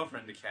wife or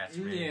girlfriend to catch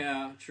me.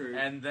 Yeah, true.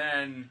 And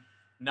then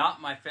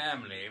not my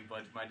family,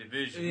 but my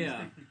division.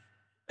 Yeah.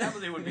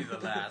 Family would be the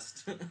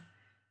last.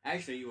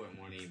 Actually, you wouldn't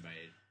want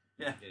anybody.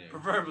 Yeah, You know.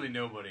 preferably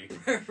nobody.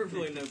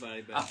 Preferably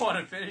nobody. But I want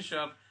to finish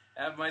up,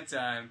 have my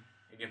time,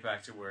 and get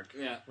back to work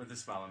yeah. with a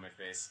smile on my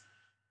face.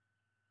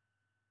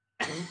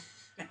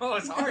 Oh,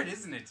 it's hard,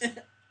 isn't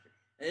it?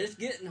 It's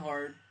getting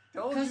hard.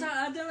 Told Because you.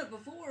 I've done it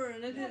before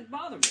and it didn't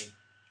bother me.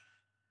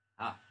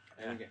 Yeah.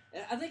 Okay.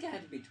 I think I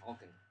had to be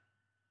talking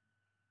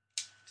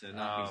to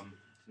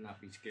not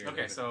be scared.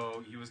 Okay, of it.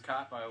 so he was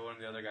caught by one of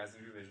the other guys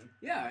in the division.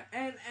 Yeah,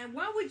 and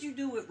why would you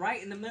do it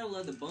right in the middle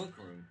of the bunk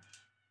room?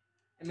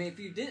 I mean, if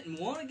you didn't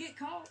want to get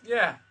caught,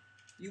 Yeah,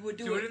 you would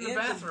do it in the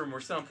bathroom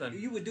or something.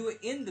 You would do it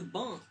in the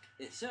bunk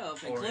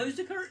itself and Or close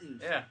the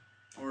curtains Yeah.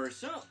 or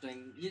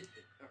something.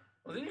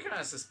 Well, then you're kind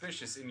of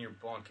suspicious in your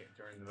bunk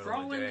during the middle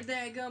Crawl of the in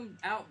day. the daggum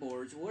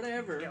outboards,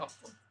 whatever, Yeah.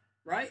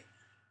 right?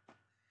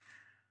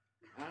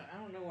 I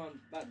don't know why I'm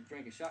about to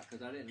drink a shot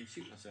because I didn't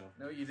shoot myself.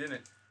 No, you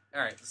didn't.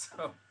 All right,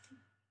 so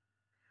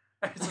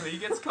he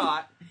gets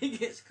caught. He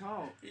gets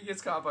caught. He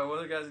gets caught by one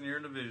of the guys in your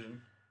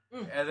division,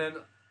 and then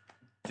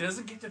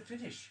doesn't get to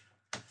finish.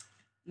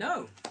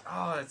 No.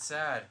 Oh, that's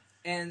sad.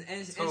 And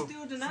So-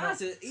 still denies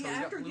so- it so he's got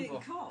after blue getting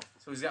ball. caught.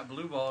 So he's got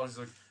blue ball. He's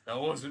like, that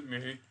wasn't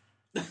me.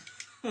 Sounds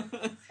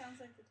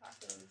like the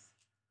tacos.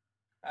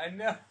 I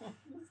know.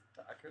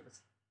 Tacos.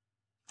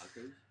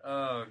 Tacos?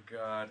 Oh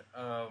God.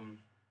 Tell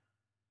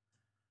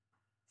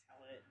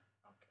it.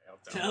 Okay, I'll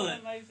Tell One it.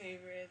 of my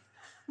favorites.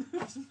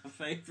 That's my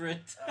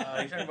favorite. You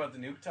talking about the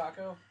nuke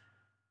taco?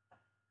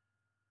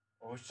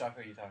 Or which taco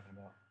are you talking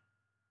about?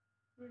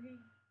 Where he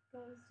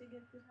goes to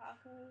get the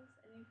tacos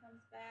and he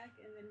comes back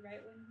and then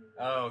right when he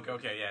Oh,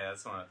 okay, yeah,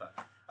 that's the one I thought.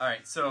 All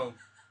right, so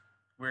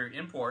we're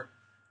in port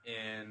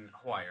in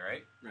Hawaii,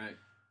 right? Right.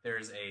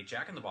 There's a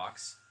Jack in the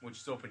Box, which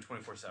is open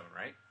 24/7,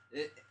 right?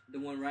 The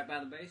one right by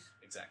the base?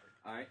 Exactly.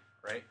 All right.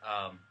 Right.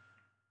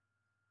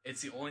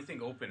 It's the only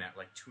thing open at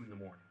like 2 in the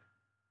morning,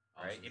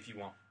 right? Awesome. If you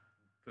want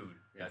food,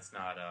 Yeah. that's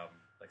not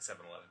like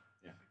 7-Eleven.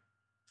 Yeah.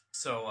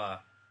 So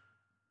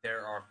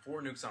there are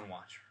 4 nukes on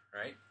watch,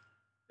 right?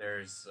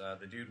 There's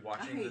the dude I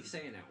watching. hate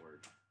saying that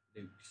word.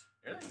 Nukes.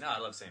 Really? No, I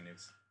love saying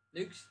nukes.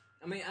 Nukes.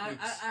 I mean,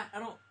 I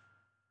don't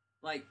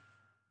like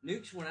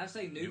nukes. When I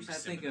say nukes, I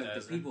Nukes think of the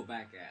sympathizing. people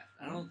back at.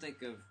 I don't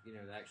think of the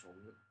actual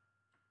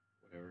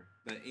whatever.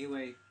 But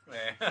anyway,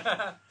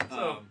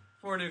 So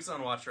 4 nukes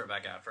on watch right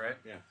back after, right?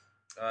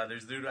 Yeah.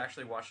 There's the dude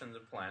actually watching the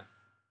plant.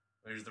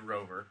 There's the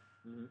rover.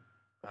 Mhm.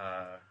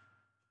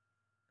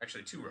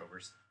 Actually, 2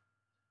 rovers.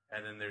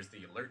 And then there's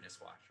the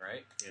alertness watch,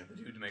 right? Yeah. The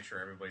dude to make sure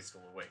everybody's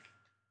still awake.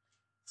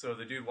 So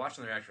the dude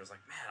watching the reactor was like,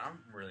 man,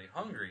 I'm really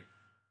hungry.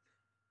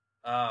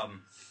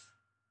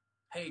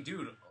 Hey,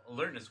 dude,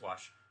 alertness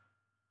watch.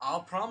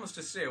 I'll promise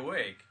to stay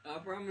awake I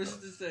promise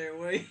to stay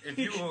away. if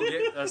you will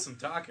get us some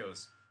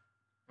tacos.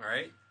 All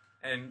right?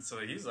 And so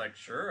he's like,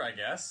 sure, I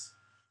guess.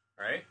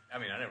 Right? I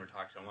mean, I never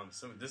talked to him. I'm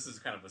assuming this is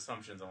kind of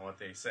assumptions on what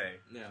they say.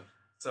 No.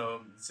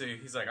 So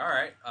he's like, all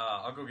right,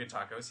 I'll go get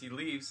tacos. He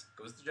leaves,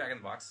 goes to Jack in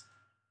the Box.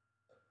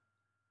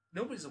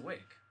 Nobody's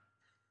awake.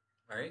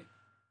 All right?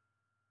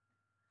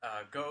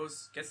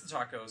 Goes, gets the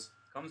tacos,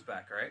 comes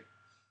back, right?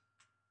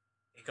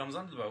 He comes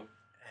onto the boat,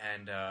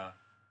 and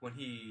when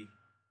he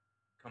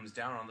comes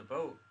down on the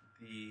boat,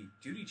 the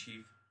duty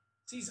chief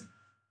sees him,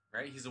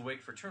 right? He's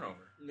awake for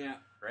turnover, Yeah.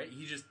 right?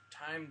 He just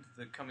timed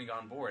the coming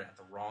on board at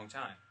the wrong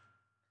time.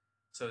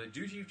 So the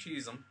duty chief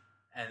sees him,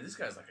 and this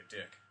guy's like a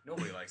dick.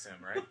 Nobody likes him,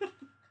 right?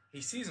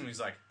 He sees him, he's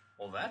like,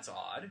 well, that's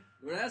odd.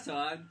 Well, that's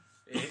odd.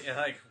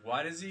 Like,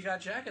 why does he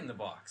got Jack in the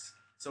Box?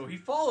 So he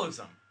follows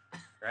him,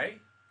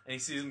 right? And he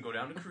sees him go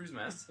down to crew's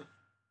mess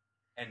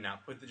and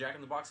not put the Jack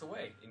in the Box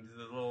away into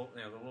the little,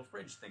 the little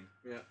fridge thing.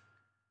 Yeah.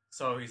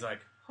 So he's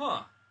like,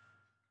 huh.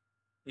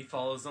 He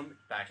follows them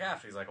back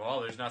after. He's like, well,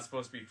 there's not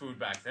supposed to be food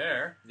back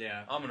there.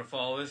 Yeah. I'm going to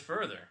follow this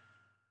further.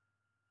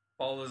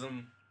 Follows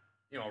them,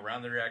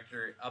 around the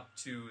reactor up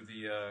to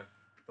the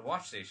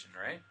watch station,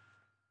 right?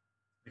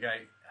 The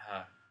guy,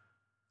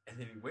 and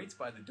then he waits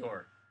by the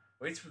door,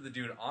 waits for the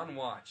dude on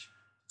watch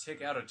to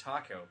take out a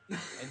taco,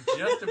 and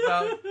just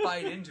about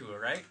bite into it,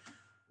 right?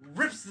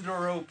 Rips the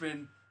door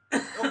open,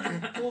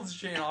 pulls the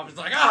chain off, and is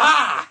like,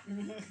 aha!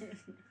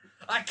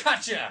 I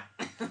caught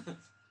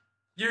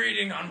You're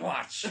eating on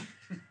watch.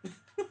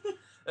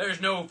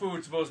 There's no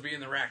food supposed to be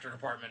in the reactor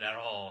compartment at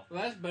all.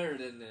 Well, that's better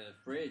than the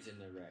fridge in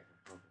the reactor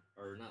compartment.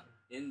 Or not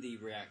in the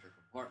reactor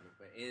compartment,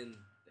 but in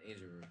the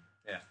engine room.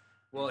 Yeah.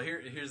 Well,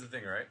 here's the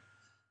thing, right?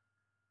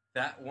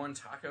 That one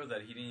taco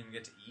that he didn't even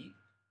get to eat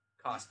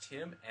cost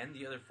him and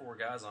the other 4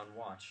 guys on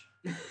watch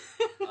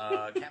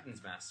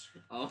captain's mast.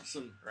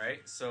 Awesome. Right?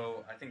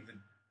 So I think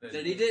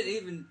that he didn't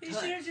even. He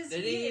should have just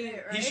eaten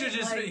it, right? He should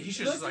just. Like, He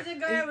should looked just at like.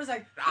 the guy and was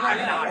like,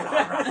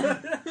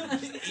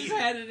 Just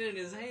had it in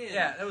his hand.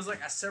 Yeah, it was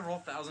like a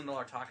several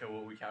 $1,000 taco.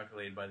 What we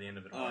calculated by the end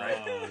of it all,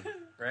 right?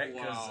 Right?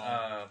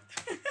 Because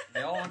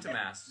they all went to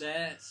mast.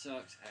 That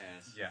sucks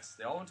ass. Yes,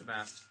 they all went to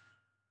mast.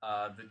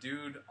 The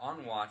dude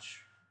on watch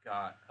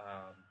got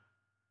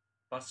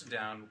busted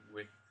down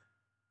with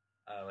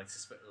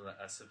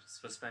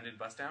suspended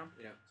bust down.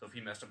 Yeah. So if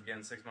he messed up again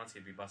in 6 months,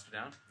 he'd be busted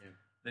down. Yeah.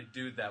 The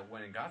dude that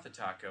went and got the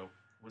taco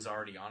was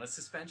already on a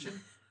suspension,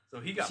 so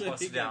he got So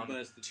busted he got down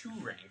busted. 2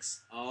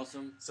 ranks.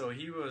 Awesome. So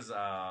he was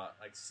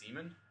like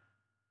seaman.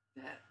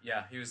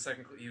 Yeah, he was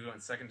second. He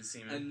went second to A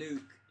seaman.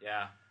 nuke.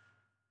 Yeah,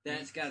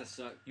 That's gotta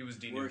suck. he was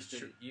Worse denuked.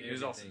 than He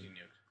was also everything.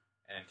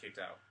 denuked and kicked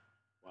out.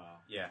 Wow.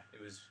 Yeah,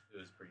 it was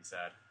pretty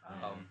sad.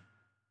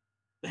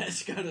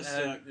 That's gotta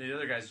suck. The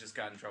other guys just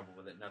got in trouble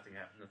with it. Nothing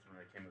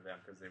really came of them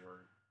because they were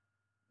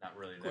not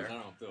really Of course, there.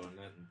 I don't feel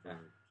nothing for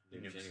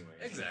nukes anyway.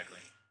 Exactly.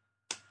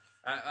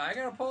 I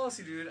got a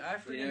policy, dude.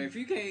 If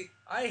you can't,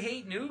 I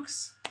hate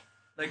nukes.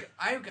 Like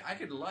I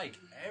could like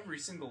every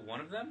single one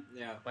of them.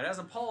 Yeah. But as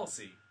a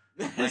policy,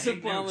 As I a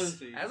hate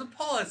policy. nukes. As a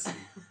policy,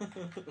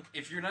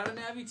 if you're not a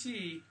Navy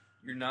T,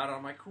 you're not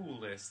on my cool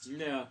list.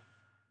 Yeah.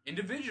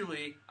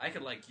 Individually, I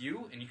could like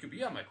you, and you could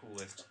be on my cool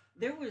list.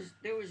 There was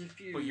a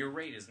few. But your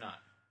rate is not.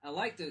 I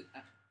like the.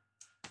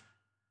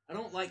 I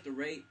don't like the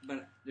rate,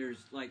 but there's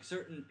like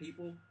certain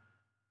people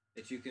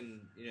that you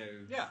can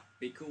Yeah.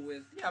 be cool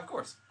with, Yeah, of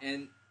course.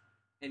 and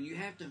you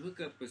have to hook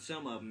up with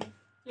some of them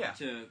Yeah.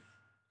 to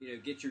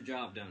get your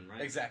job done,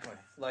 right? Exactly.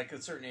 Like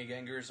certain egg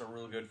hangers are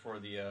real good for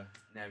the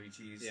Navy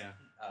Ts. Yeah.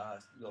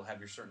 You'll have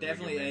your certain.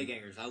 Definitely regular egg men.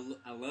 hangers.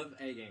 I love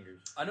egg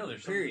hangers. I know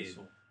there's some Period.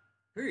 useful.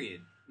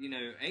 Period.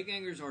 Egg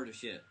hangers are the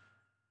shit.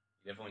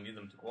 You definitely need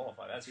them to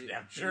qualify. That's for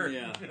damn sure.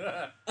 Yeah.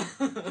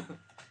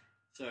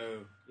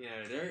 So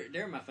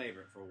they're my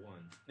favorite for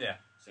one. Yeah.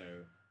 So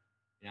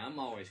I'm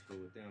always cool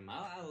with them.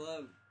 I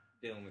love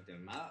dealing with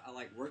them. I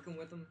like working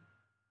with them.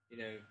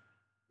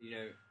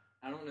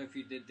 I don't know if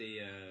you did the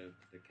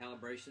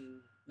calibration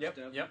Yep.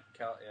 stuff. Yep.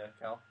 Cal.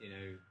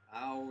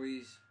 I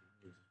always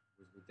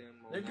was with them.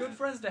 All They're good night.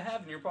 friends to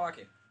have in your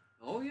pocket.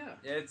 Oh yeah.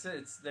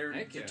 They're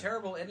Heck yeah.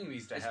 terrible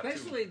enemies to have too.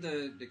 Especially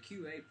the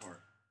QA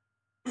part.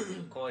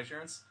 Quality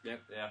assurance.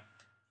 Yep. Yeah.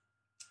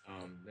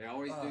 They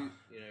always do.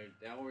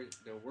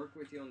 They'll work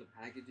with you on the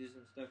packages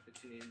and stuff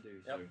that you need to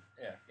do. Yep. So.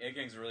 Yeah. Egg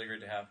gangs are really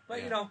great to have,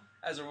 but Yeah.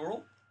 as a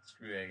rule,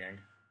 screw egg gang.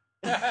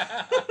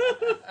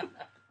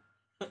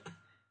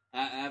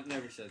 I've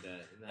never said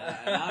that,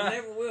 and I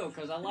never will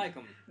because I like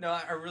them. No,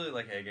 I really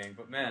like egg gang,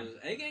 but man,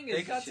 Egg gang is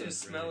they got the some shit,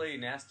 smelly,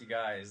 nasty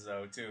guys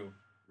though too.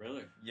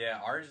 Really?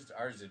 Yeah, ours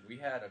did. We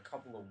had a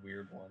couple of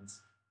weird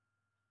ones.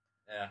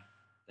 Yeah.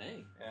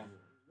 Dang. Yeah.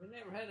 We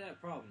never had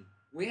that problem.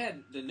 We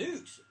had the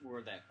nukes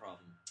were that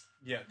problem.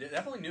 Yeah,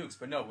 definitely nukes,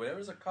 but no, there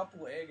was a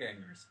couple of egg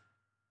hangers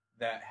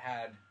that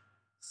had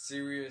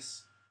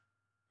serious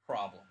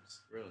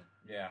problems. Really?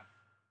 Yeah.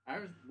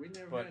 We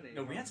never But had any.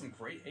 no, we had some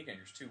great egg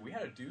hangers too. We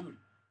had a dude.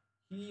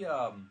 He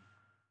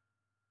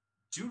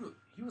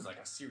he was like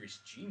a serious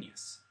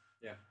genius.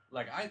 Yeah.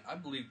 Like I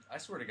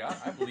swear to God,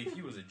 I believe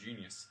he was a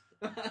genius.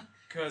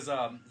 Because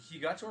he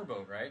got to our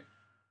boat, right?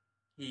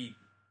 He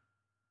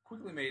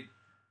quickly made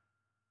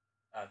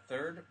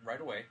third right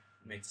away,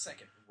 made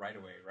second right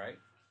away, right?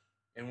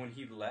 And when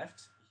he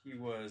left, he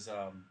was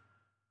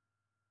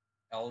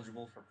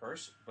eligible for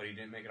first, but he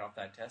didn't make it off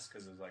that test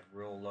because it was like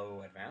real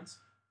low advance.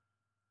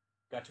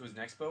 Got to his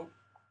next boat,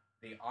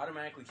 they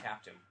automatically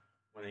capped him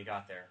when they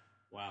got there.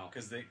 Wow.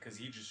 Because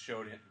he just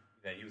showed it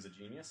that he was a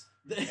genius,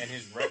 and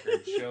his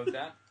record showed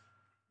that.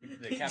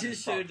 The He captain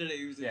just showed that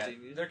he was a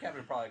genius. Their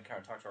captain probably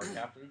kind of talked to our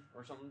captain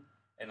or something,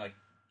 and like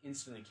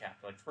instantly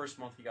capped. Like the first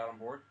month he got on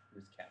board, he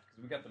was capped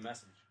because we got the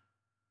message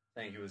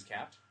saying he was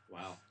capped.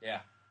 Wow.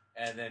 Yeah,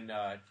 and then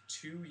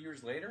 2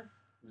 years later,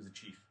 he was a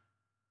chief.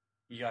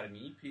 He got an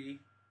EP,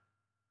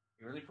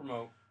 early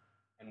promote,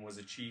 and was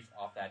a chief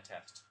off that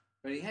test.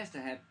 But he has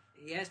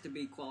to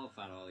be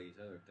qualified all these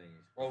other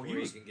things. Oh,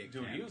 before can get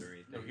capped or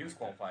anything he was like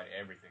qualified at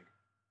everything.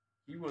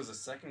 He was a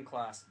second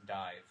class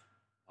dive.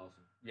 that.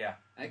 Awesome. Yeah.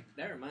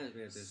 That reminds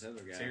me of this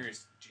other guy.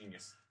 Serious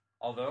genius.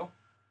 Although,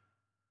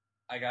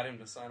 I got him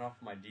to sign off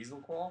my diesel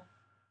qual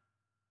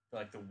for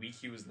like the week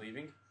he was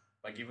leaving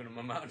by giving him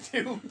a Mountain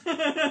Dew.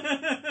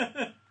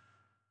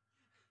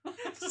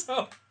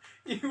 So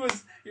he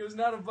was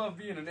not above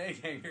being an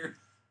egg hanger.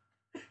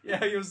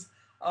 Yeah, he was.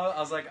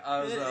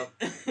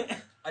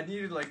 I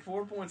needed like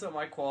 4 points on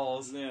my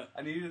quals. Yeah.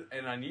 I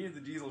needed the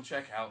diesel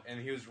checkout,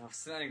 and he was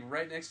standing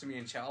right next to me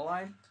in chow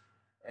line.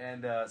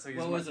 And so he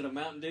What was it, a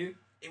Mountain Dew?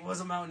 It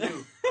was a Mountain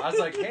Dew. I was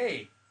like,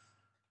 hey,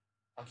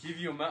 I'll give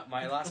you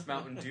my last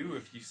Mountain Dew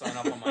if you sign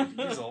up on my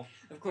diesel.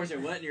 Of course,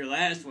 it wasn't your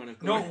last one, of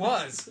course. No, it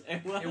was.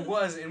 It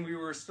was, and we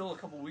were still a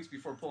couple weeks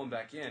before pulling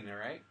back in, all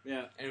right?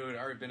 Yeah. And it had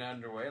already been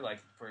underway, like,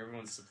 for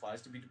everyone's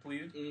supplies to be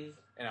depleted. Mm-hmm.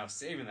 And I was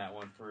saving that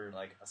one for,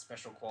 like, a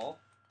special qual.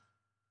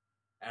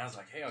 And I was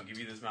like, hey, I'll give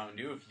you this Mountain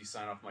Dew if you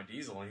sign off my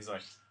diesel. And he's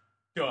like,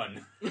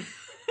 done.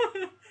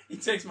 He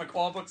takes my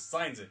qual book,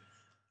 signs it.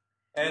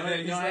 And then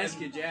he's don't like, ask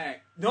you,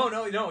 Jack. No,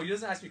 he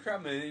doesn't ask me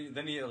crap. And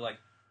then he, like,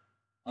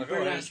 You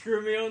better not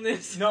screw me on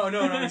this. No.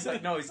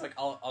 He's like,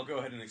 I'll go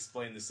ahead and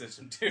explain the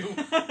system too.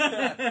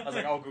 I was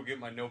like, I'll go get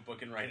my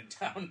notebook and write it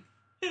down.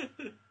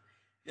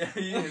 Yeah,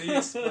 he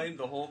explained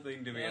the whole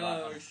thing to me.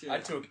 Oh, shit. I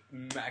took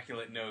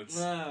immaculate notes.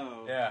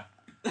 No. Yeah,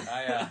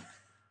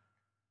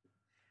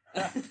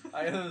 that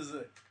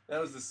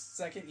was the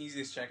second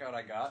easiest checkout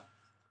I got.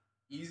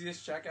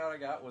 Easiest checkout I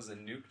got was a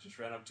nuke just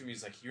ran up to me.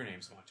 He's like, your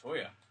name's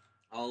Montoya.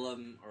 All of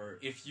them are.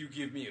 If you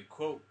give me a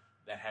quote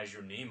that has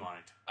your name on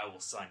it, I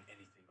will sign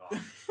anything off.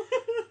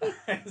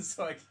 And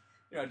so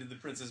I did the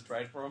Princess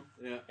Bride for him.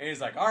 Yeah. And he's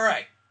like, all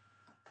right,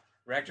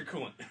 reactor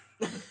coolant.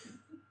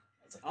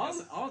 I was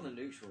like, all the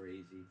nukes were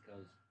easy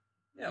because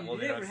well,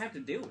 you never have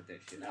to deal with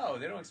that shit. No,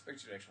 they don't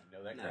expect you to actually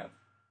know that crap.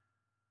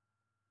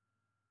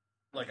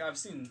 Like I've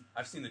seen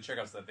the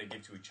checkouts that they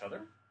give to each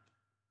other,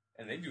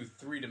 and they do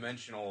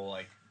 3-dimensional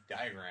like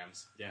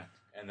diagrams. Yeah.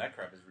 And that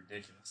crap is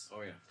ridiculous.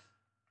 Oh yeah.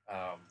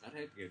 I'd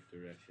hate to go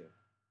through that shit.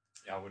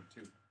 Yeah, I would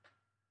too.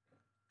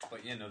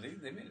 But yeah, no, they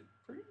made it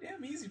pretty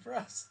damn easy for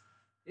us.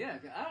 Yeah,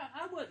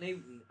 I wasn't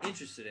even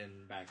interested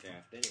in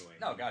Backaft anyway.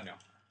 No, God no.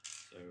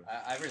 So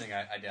everything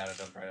I did, I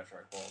dumped right after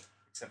I qualled,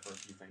 except for a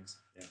few things.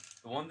 Yeah.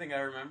 The one thing I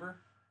remember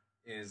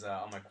is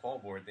on my qual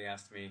board, they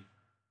asked me,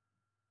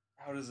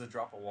 how does a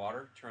drop of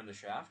water turn the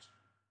shaft?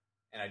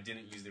 And I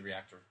didn't use the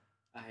reactor.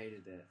 I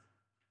hated that.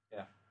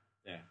 Yeah.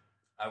 Yeah.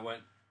 I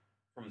went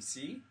from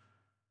C to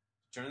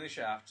turning the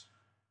shaft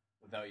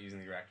without using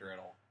the reactor at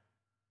all.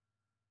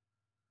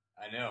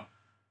 I know.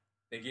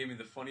 They gave me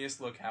the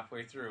funniest look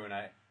halfway through, and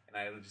I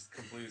just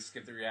completely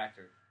skipped the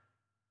reactor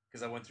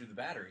because I went through the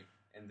battery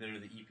and through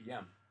the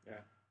EPM.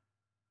 Yeah.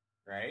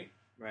 Right?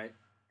 Right.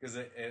 Because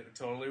it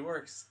totally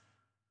works.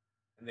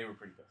 And they were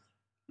pretty pissed.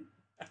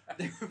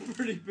 They were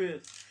pretty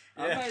pissed.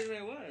 Yeah. I imagine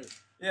they was.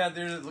 Yeah,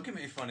 they're looking at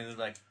me funny. They're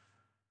like,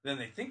 then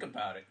they think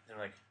about it. They're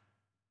like,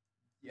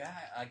 yeah,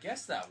 I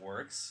guess that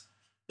works.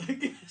 I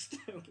guess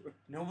that works.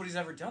 Nobody's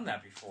ever done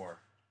that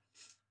before.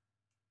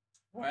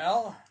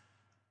 Well,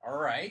 all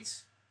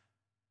right.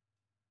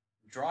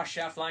 Draw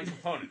shaft line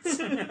components.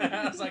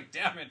 I was like,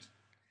 damn it.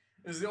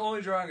 It was the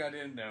only drawing I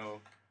didn't know,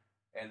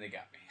 and they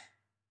got me.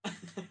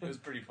 It was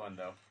pretty fun,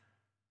 though.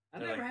 I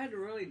They're never like- had to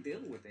really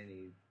deal with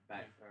anything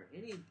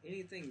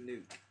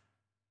new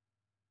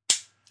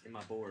in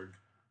my board.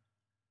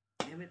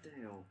 Damn it to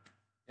hell.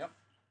 Yep.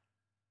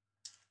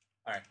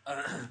 All right.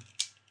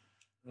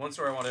 One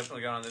story I want to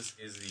definitely get on this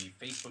is the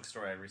Facebook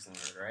story I recently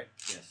heard, right?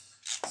 Yes.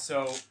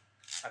 So,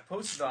 I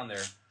posted on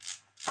there,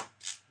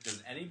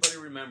 does anybody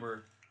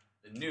remember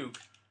the nuke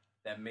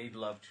that made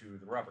love to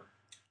the rubber?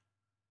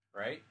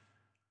 Right?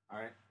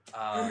 Alright.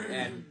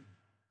 And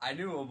I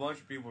knew a bunch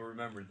of people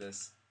remembered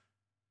this,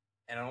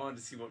 and I wanted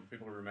to see what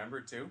people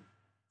remembered too.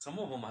 Some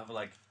of them have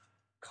like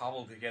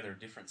cobbled together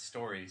different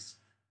stories.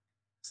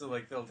 So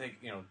like they'll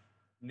take,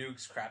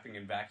 nukes crapping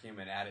in vacuum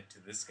and add it to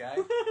this guy.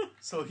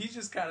 So he's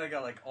just kind of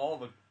got like all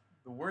the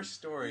worst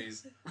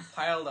stories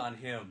piled on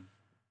him,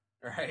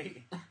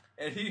 right?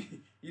 And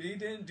he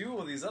didn't do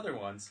all these other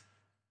ones.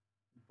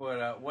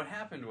 But what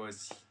happened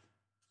was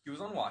he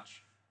was on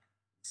watch.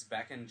 He's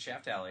back in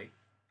Shaft Alley,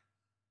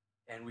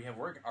 and we have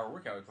our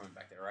workout equipment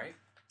back there, right?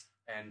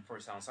 And for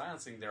sound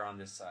silencing, they're on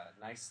this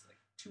nice, like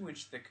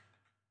 2-inch thick,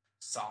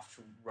 soft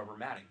rubber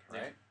matting, right?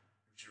 Yeah.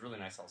 Which is really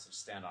nice also to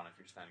stand on if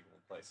you're standing in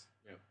one place.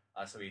 Yeah.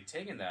 So he'd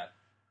taken that,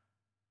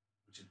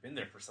 which had been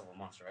there for several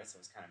months, right? So it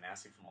was kind of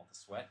nasty from all the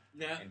sweat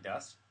Yeah. and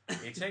dust.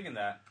 He'd taken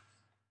that.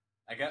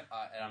 And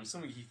I'm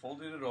assuming he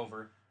folded it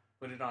over,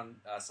 put it on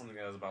something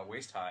that was about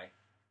waist high,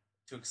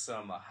 took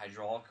some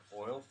hydraulic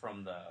oil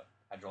from the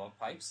hydraulic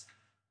pipes,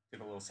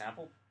 took a little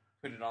sample,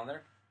 put it on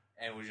there,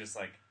 and was just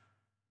like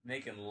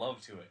making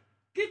love to it.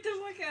 Get the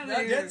fuck out of No,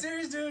 here. dead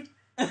serious, dude.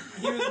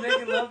 He was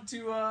making love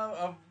to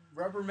a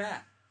rubber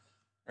mat,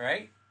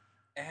 right?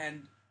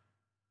 And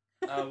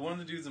one of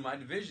the dudes in my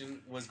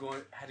division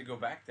had to go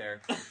back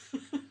there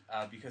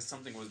because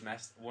something was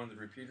messed. One of the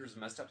repeaters was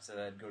messed up, so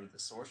they had to go to the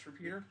source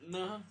repeater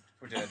No.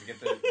 to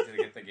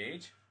get the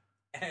gauge.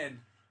 And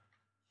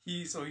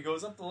he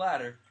goes up the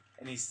ladder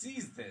and he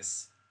sees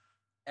this,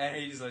 and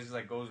he just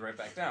like goes right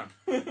back down.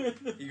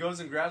 He goes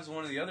and grabs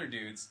one of the other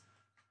dudes,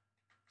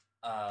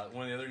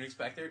 one of the other nukes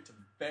back there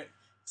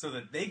so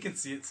that they can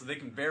see it, so they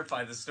can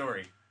verify the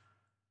story.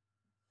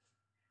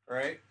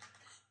 Right?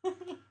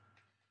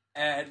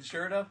 And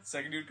sure enough, the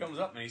second dude comes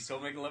up and he's still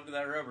making love to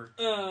that rubber.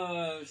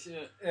 Oh,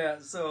 shit. Yeah,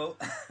 so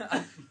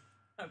I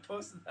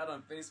posted that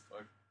on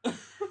Facebook,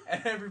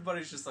 and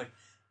everybody's just like,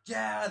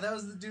 yeah, that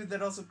was the dude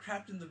that also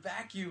crapped in the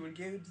vacuum and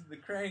gave it to the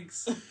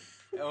cranks.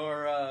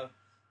 Or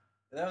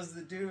That was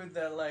the dude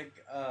that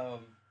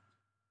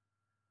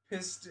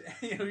pissed.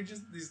 He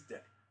just these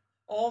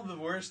all the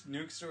worst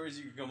nuke stories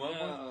you could come up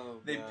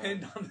with. They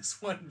pinned on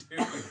this one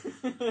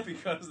dude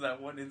because of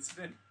that one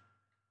incident,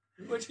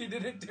 which he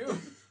didn't do.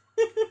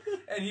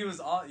 And he was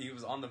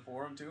on the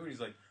forum too, and he's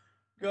like,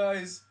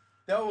 "Guys,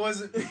 that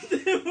wasn't me.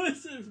 It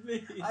wasn't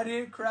me. I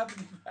didn't crap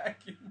in the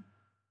vacuum."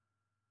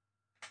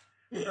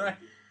 Right.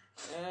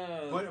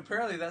 But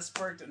apparently that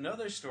sparked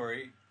another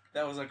story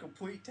that was a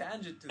complete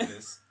tangent to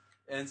this.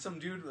 And some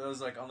dude that was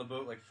like on the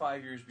boat like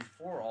 5 years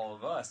before all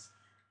of us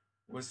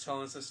was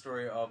telling us a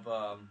story of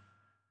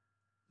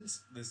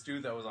this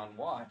dude that was on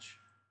watch.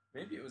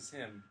 Maybe it was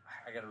him.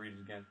 I gotta read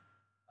it again.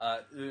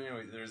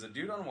 Anyway, there's a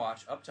dude on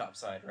watch up top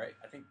side, right?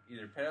 I think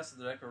either past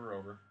the deck or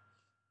rover.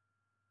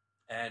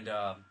 And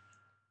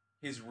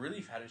his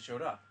relief hadn't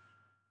showed up,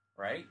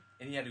 right?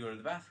 And he had to go to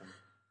the bathroom.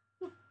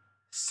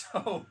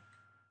 So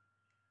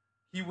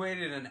he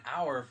waited an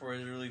hour for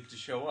his relief to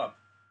show up.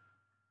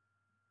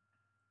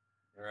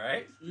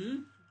 Right?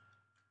 Mm-hmm.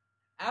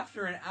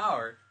 After an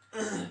hour,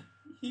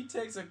 he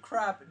takes a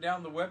crap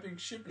down the webbing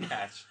shipping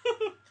hatch.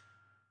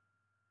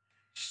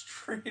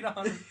 Straight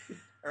on.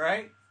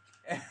 Alright?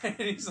 And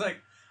he's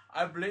like,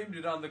 I blamed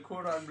it on the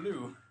cordon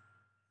bleu.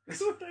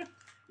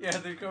 Yeah,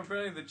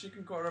 apparently the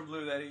chicken cordon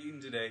bleu that he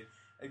eaten today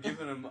had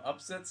given him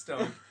upset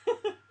stomach.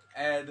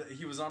 And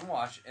he was on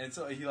watch, and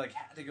so he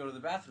had to go to the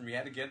bathroom. He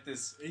had to get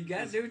this. You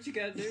gotta do what you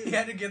gotta do. He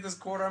had to get this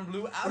cordon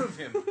bleu out of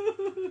him.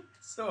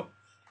 So,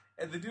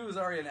 and the dude was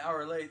already an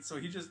hour late, so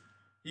he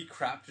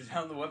crapped it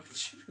down the weapon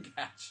shipping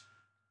hatch.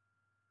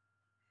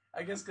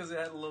 I guess because it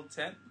had a little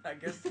tent. I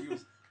guess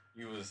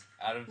he was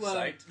out of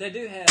sight. They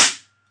do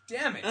have.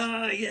 Damn it!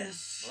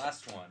 Yes.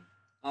 Last one.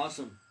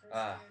 Awesome.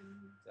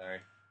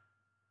 Sorry.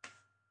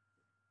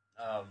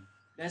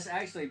 That's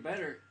actually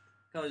better.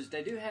 Because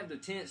they do have the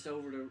tents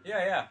over the...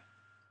 Yeah.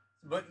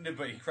 But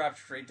he crapped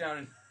straight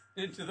down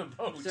into the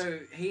boat. So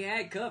he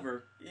had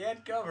cover. He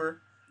had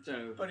cover.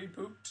 So... But he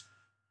pooped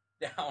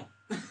down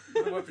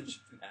the weapon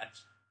shipping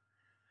hatch.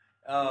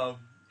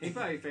 He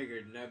probably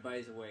figured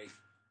nobody's awake.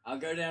 I'll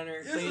go down there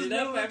and This clean is it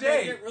middle up of the after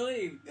day. I get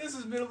relieved. This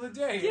is middle of the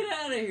day. Get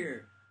out of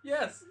here.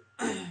 Yes.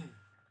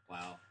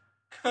 Wow.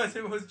 Because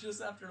it was just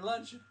after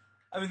lunch.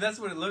 I mean, that's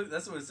what it looked.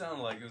 That's what it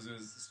sounded like. It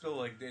was still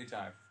like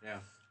daytime.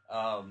 Yeah.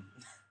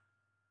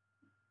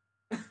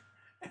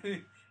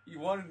 He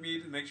wanted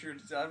me to make sure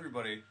to tell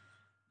everybody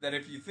that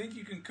if you think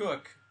you can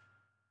cook,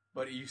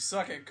 but you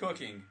suck at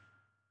cooking,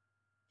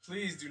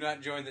 please do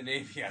not join the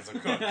Navy as a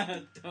cook.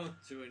 Don't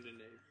join the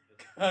Navy.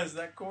 Because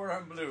that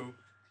cordon bleu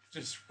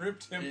just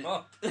ripped him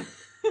up.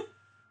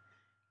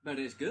 But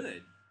it's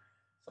good.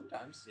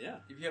 Sometimes. Yeah.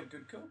 If you have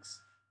good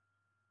cooks.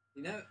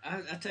 You know,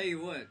 I tell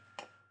you what.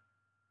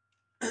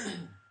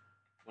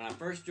 When I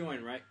first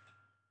joined, right?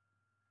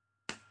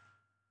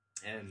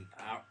 And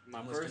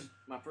my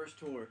first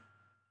tour...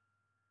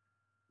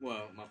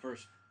 Well, my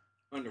first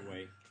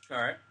underway. All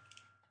right.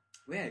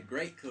 We had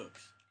great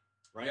cooks,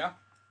 right? Yeah.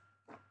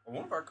 Well,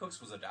 one of our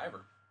cooks was a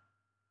diver.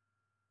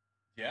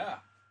 Yeah.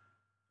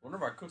 One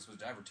of our cooks was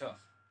diver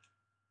tough.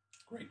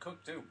 Great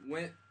cook, too.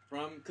 Went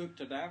from cook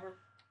to diver?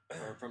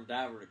 Or from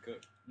diver to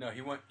cook? No,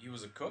 he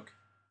was a cook.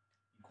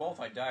 He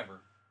qualified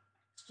diver.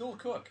 Still a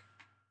cook.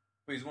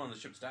 But he's one of the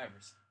ship's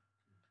divers.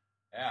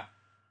 Yeah.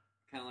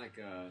 Kind of like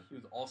He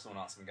was also an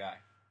awesome guy.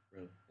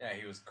 Really? Yeah,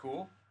 he was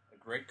cool. A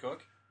great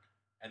cook.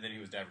 And then he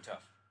was diver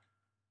tough.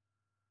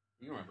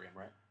 You remember him,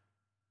 right?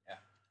 Yeah.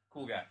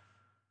 Cool guy.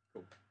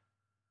 Cool.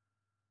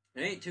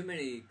 There ain't too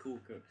many cool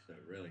cooks, though,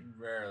 really.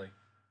 Rarely.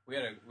 We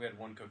had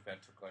one cook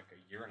that took like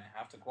a year and a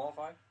half to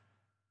qualify.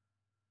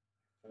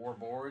 4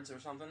 boards or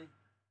something.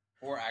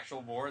 4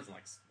 actual boards and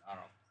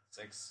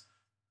 6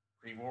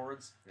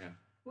 pre-boards. Yeah.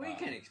 Well, you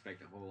can't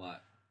expect a whole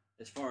lot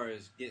as far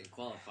as getting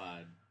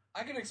qualified.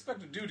 I can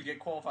expect a dude to get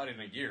qualified in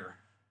a year.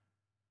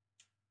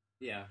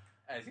 Yeah.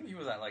 I think he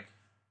was at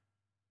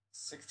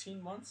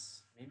 16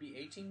 months, maybe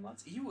 18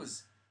 months. He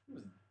was.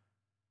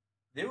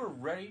 They were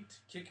ready to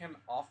kick him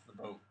off the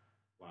boat.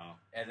 Wow.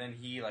 And then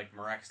he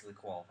miraculously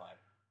qualified.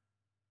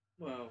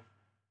 Well,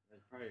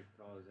 that's probably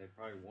because they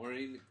probably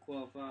wanted him to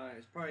qualify.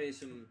 It's probably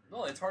some...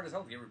 No, it's hard as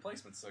hell to get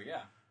replacements, so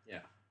yeah.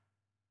 Yeah.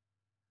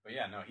 But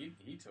yeah, no,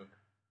 he took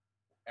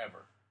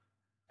ever.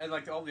 And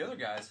all the other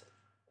guys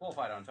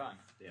qualified on time.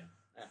 Yeah.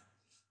 Yeah.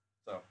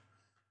 So,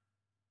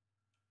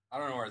 I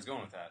don't know where it's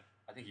going with that.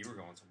 I think you were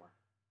going somewhere.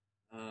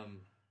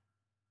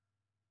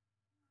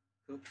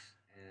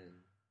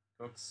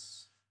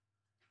 Cooks,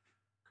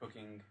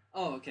 cooking.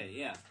 Oh, okay,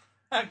 yeah.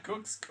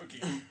 Cooks,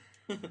 cooking.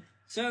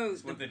 So,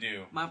 that's what they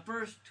do. My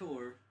first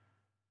tour,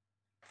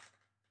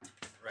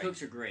 Right.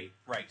 Cooks are great.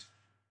 Right.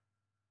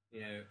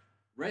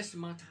 Rest of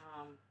my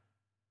time,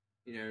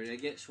 they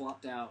get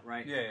swapped out,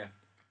 right? Yeah.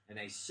 And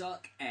they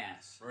suck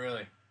ass.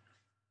 Really?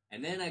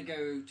 And then I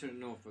go to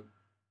Norfolk,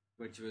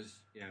 which was,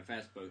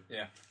 fast boat.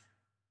 Yeah.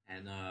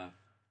 And, I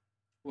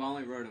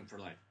only rode them for a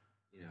month.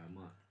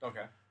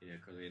 Okay.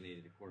 Because they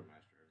needed a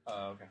quartermaster.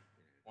 Oh, okay.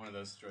 One of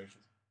those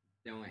situations.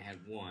 They only had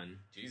one.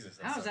 Jesus.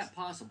 How is that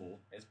possible?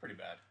 It's pretty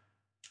bad.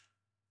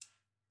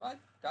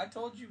 I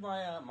told you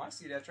my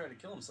sea dad tried to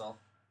kill himself.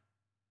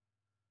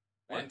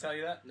 I What? didn't tell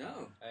you that?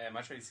 No.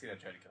 My sea dad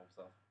tried to kill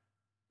himself.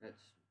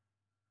 That's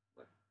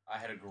what? I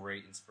had a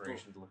great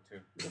inspiration to look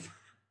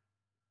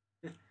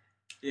to.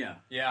 Yeah.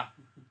 Yeah.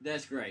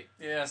 That's great.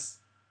 Yes.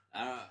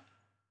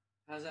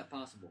 How's that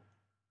possible?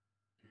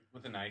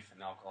 With a knife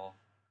and alcohol.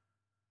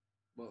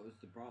 What was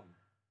the problem?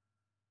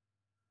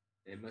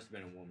 It must have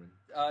been a woman.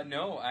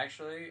 No,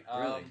 actually.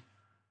 Really?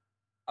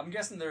 I'm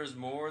guessing there's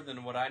more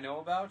than what I know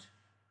about.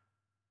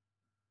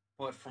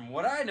 But from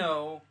what I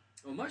know,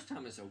 Well, most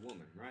time it's a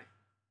woman, right?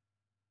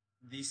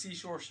 the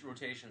seashore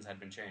rotations had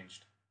been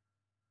changed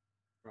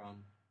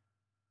From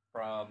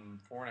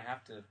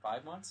 4.5 to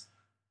 5 months,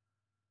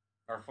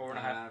 or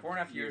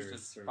 4.5 years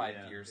to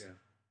 5 years. Yeah.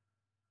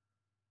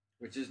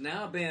 Which has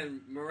now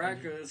been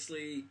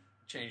miraculously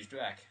Changed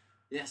back.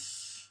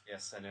 yes.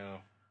 Yes, I know.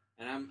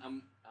 And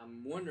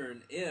I'm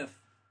wondering if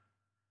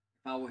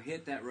I will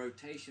hit that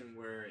rotation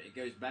where it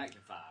goes back to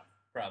 5.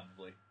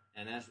 Probably.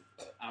 And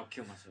I'll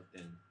kill myself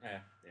then. Yeah.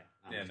 Yeah.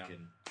 I'm just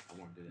kidding. I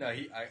won't do that.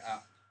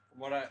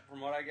 No, from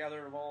what I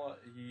gathered of all,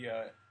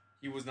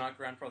 he was not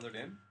grandfathered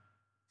in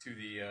to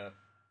the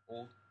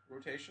old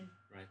rotation,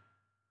 Right.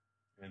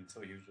 and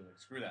so he was just like,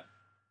 screw that,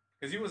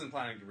 because he wasn't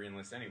planning to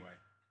reenlist anyway.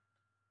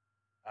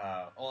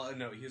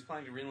 No, he was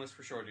planning to reenlist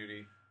for shore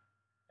duty,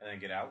 and then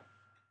get out,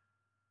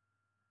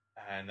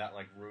 and that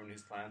like ruined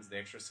his plans. The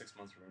extra 6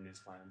 months ruined his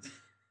plans,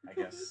 I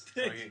guess.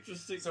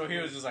 So he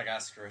was just like,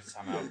 screw it,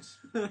 I'm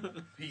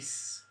out.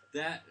 Peace.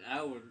 That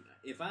I would,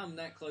 if I'm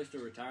that close to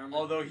retirement.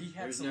 Although he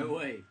had there's no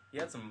way. He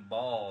had some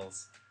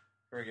balls.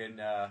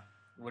 Friggin',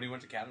 when he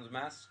went to Captain's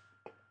Mast,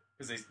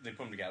 because they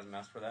put him to Captain's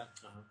Mast for that.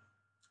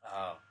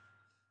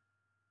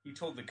 He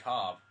told the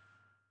Cobb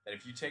that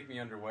if you take me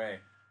underway,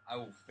 I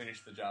will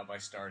finish the job I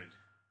started.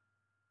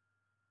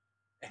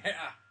 Yeah.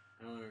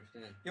 I don't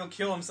understand. He'll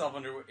kill himself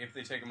if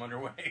they take him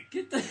underway.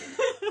 Get the.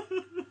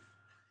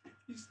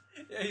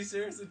 He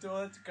seriously told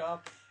that to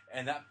Cobb,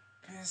 and that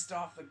pissed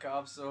off the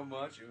Cobb so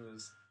much.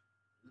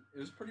 It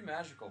was pretty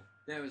magical.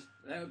 That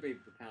would be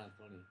kind of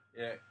funny.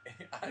 Yeah,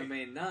 I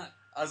mean, not.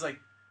 I was like,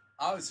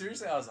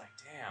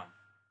 damn.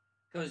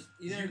 Because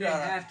you You don't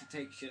gotta- have to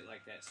take shit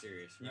like that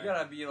serious, right? You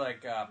gotta be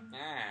like,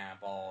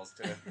 balls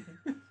to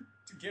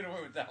to get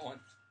away with that one.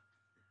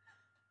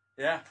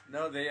 Yeah,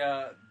 no,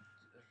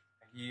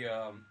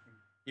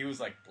 he was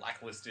like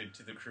blacklisted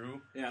to the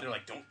crew. Yeah. They're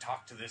like, don't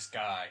talk to this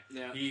guy.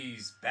 Yeah.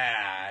 He's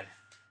bad.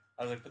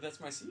 I was like, but that's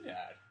my sea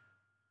dad.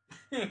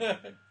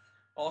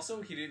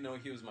 Also, he didn't know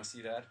he was my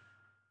sea dad.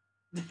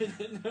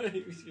 Didn't know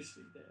he was your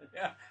dad.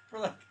 Yeah, for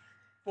like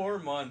 4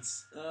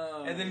 months.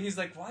 Oh. And then he's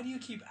like, why do you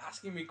keep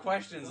asking me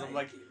questions? Why I'm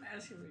like, you keep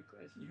asking me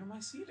questions. you're my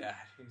sea dad.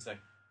 He's like,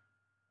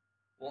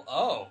 well,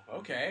 oh,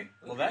 okay.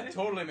 Well, that Okay.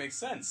 totally makes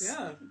sense.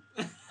 Yeah.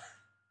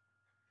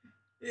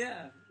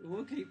 Yeah,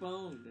 we'll keep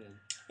on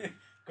then.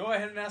 Go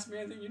ahead and ask me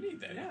anything you need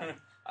then. Yeah.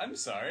 I'm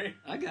sorry.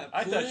 I got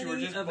I plenty thought you were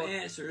just of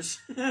answers.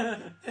 I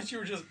thought you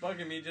were just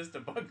bugging me just to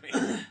bug me.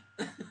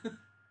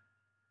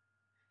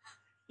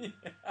 Yeah.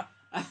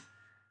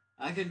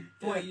 I can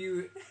point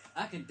you.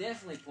 I can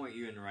definitely point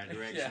you in the right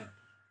direction.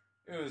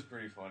 Yeah. It was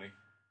pretty funny.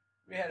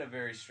 We had a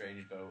very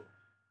strange boat.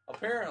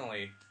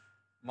 Apparently,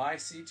 my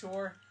sea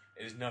tour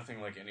is nothing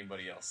like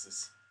anybody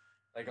else's.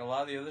 Like a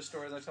lot of the other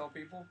stories I tell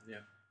people, Yeah.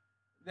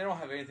 they don't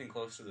have anything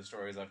close to the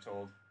stories I've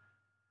told.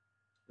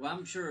 Well,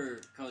 I'm sure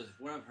because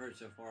what I've heard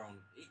so far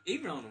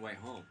even on the way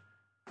home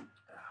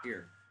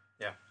here.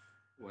 Yeah.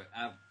 What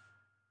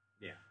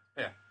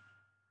Yeah.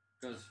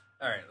 Because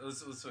All right,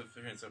 let's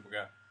finish up.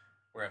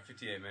 We're at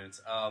 58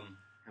 minutes. how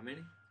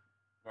many?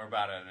 We're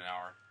about at an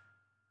hour.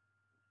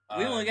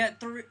 We only got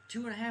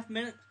 2.5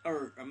 minutes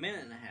or a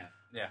minute and a half.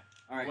 Yeah.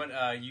 All right. When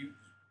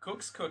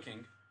Cook's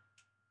cooking,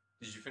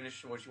 did you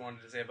finish what you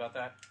wanted to say about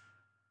that?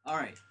 All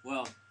right.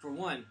 Well, for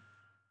one,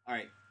 all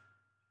right.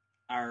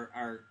 Our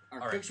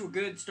right. cooks were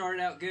good.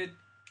 Started out good.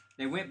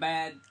 They went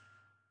bad.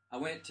 I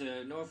went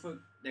to Norfolk.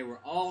 They were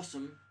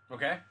awesome.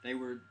 Okay. They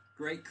were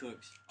great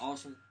cooks.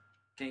 Awesome.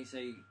 Can't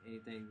say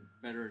anything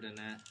better than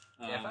that.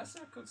 Yeah,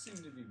 five-star cooks seem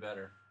to be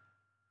better.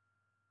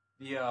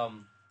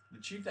 The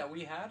chief that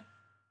we had,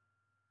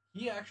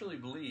 he actually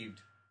believed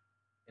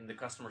in the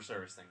customer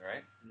service thing,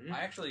 right?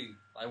 Mhm.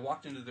 I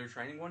walked into their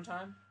training one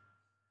time,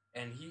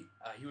 and he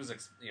was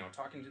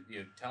talking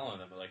to telling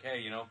them like,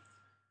 hey,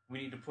 we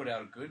need to put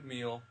out a good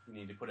meal. We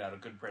need to put out a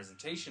good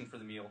presentation for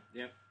the meal.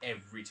 Yep.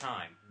 Every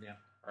time. Yep.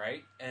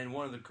 Right? And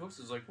one of the cooks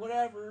was like,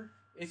 whatever.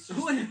 It's just,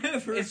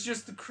 Whatever. It's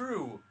just the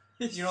crew.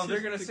 They're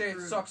going to say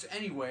it sucks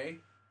anyway.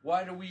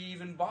 Why do we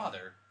even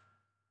bother?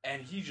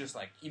 And he just,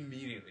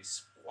 immediately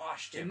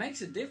squashed him. It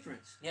makes a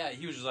difference. Yeah,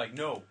 he was just like,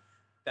 no,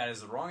 that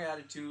is the wrong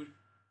attitude.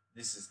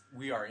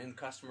 We are in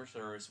customer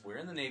service. We're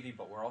in the Navy,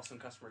 but we're also in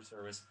customer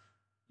service.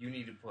 You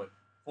need to put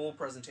full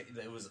presentation.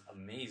 It was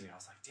amazing. I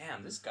was like,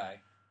 damn, this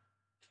guy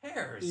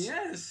cares.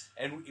 Yes.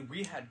 And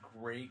we had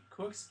great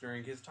cooks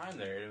during his time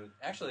there. It was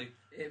actually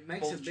It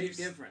makes a both big chiefs-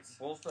 difference.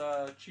 Both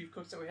chief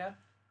cooks that we had,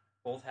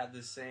 both had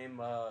the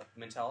same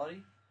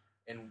mentality,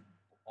 and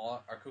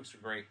all our cooks were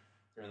great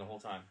during the whole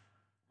time.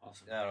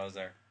 Awesome. Yeah, I was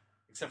there.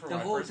 except for The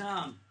my whole first,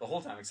 time. the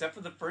whole time, except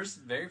for the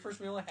very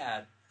first meal I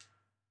had,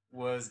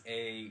 was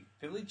a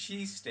Philly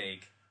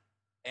cheesesteak,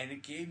 and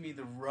it gave me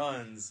the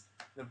runs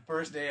the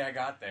first day I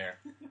got there.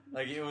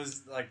 Like, it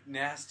was like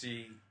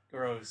nasty,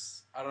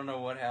 gross. I don't know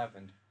what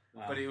happened,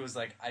 Wow. but it was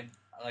like I'd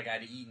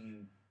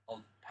eaten a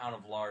pound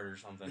of lard or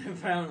something. A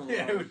pound of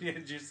lard.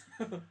 It just,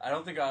 I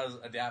don't think I was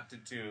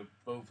adapted to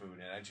boat food,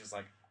 and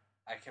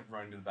I kept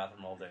running to the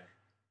bathroom all day.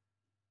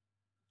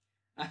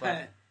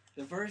 But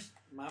My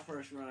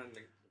first run,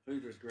 the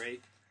food was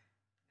great,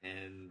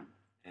 and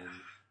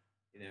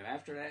you know,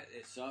 after that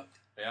it sucked.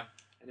 Yeah.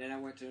 And then I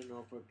went to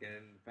Norfolk,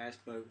 and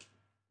Fast Boat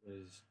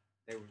was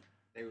they were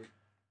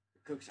the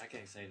cooks. I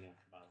can't say enough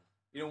about them.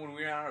 You know, when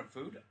we ran out of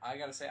food, I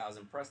gotta say I was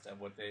impressed at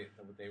what they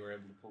were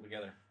able to pull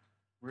together.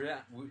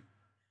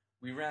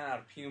 We ran out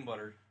of peanut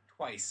butter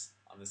twice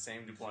on the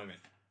same deployment.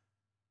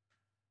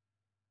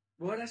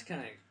 Well, that's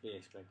kind of to be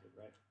expected,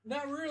 right?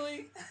 Not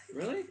really.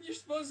 Really? You're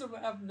supposed to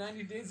have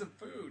 90 days of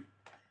food.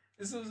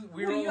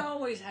 You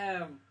always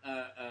have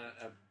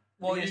a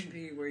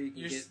DSP where you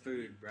can get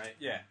food, right?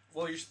 Yeah.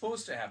 Well, you're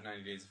supposed to have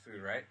 90 days of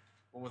food, right?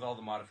 But with all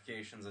the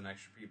modifications and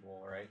extra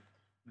people, right?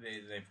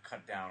 They've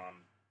cut down on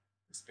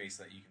the space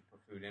that you can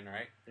put food in,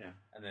 right? Yeah.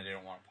 And then they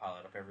don't want to pile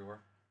it up everywhere.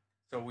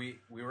 So we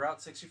were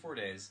out 64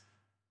 days,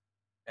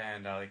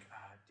 and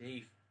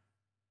day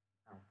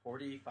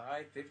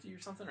 45, 50 or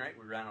something, right?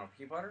 We ran out of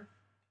peanut butter,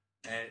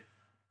 and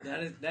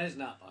that is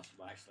not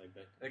possible actually,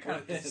 but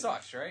it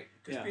sucks, right?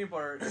 Because Yeah. peanut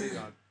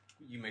butter,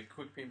 you make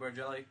quick peanut butter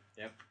jelly.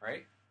 Yep.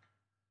 Right.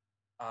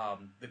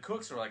 The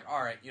cooks were like,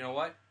 "All right, you know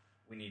what?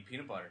 We need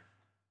peanut butter."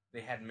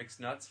 They had mixed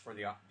nuts for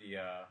the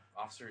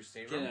officers'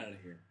 stateroom. Get out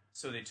of here.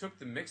 So they took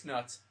the mixed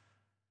nuts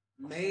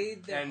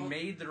Made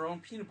their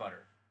own peanut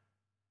butter,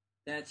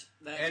 That's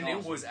and awesome.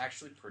 it was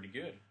actually pretty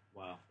good.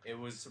 Wow. It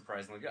was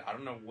surprisingly good. I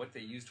don't know what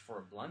they used for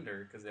a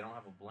blender because they don't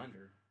have a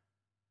blender,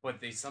 but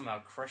they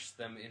somehow crushed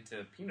them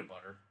into peanut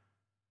butter,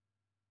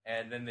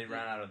 and then they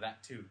ran out of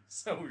that too.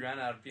 So we ran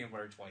out of peanut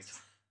butter twice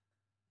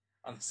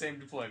on the same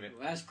deployment.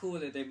 Well, that's cool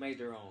that they made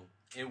their own.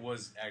 It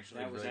was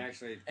actually That was really,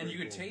 actually and you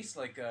could cool. taste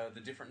like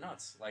the different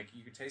nuts. Like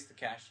you could taste the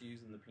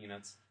cashews and the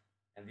peanuts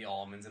and the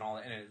almonds and all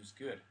that, and it was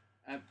good.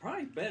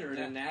 Probably better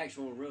than the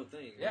actual real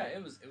thing. Yeah, right?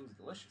 it was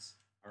delicious.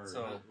 Or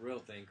So- not real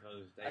thing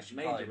because I they should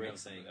made probably the real make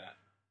some thing. of that.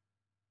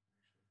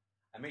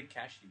 I made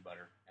cashew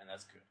butter, and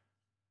that's good.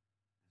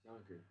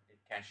 Sounds good.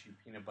 Cashew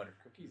peanut butter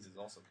cookies is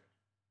also good.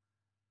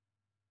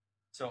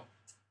 So,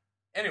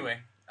 anyway,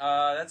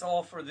 that's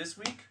all for this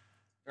week,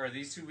 or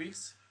these 2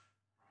 weeks,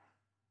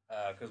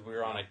 because we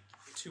were on a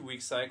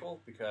 2-week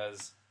cycle,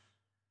 because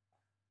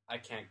I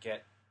can't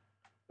get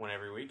one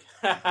every week.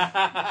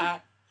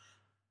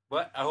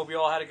 But I hope you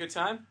all had a good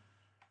time.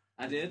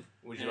 I did.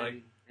 Would you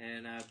like?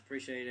 And I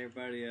appreciate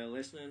everybody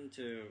listening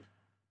to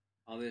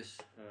all this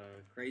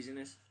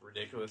craziness.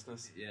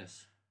 Ridiculousness.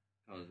 Yes,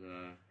 because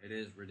it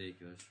is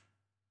ridiculous.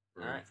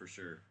 All right. For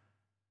sure.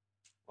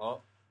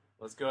 Well,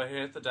 let's go ahead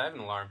and hit the diving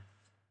alarm.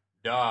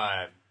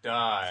 Dive,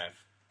 dive.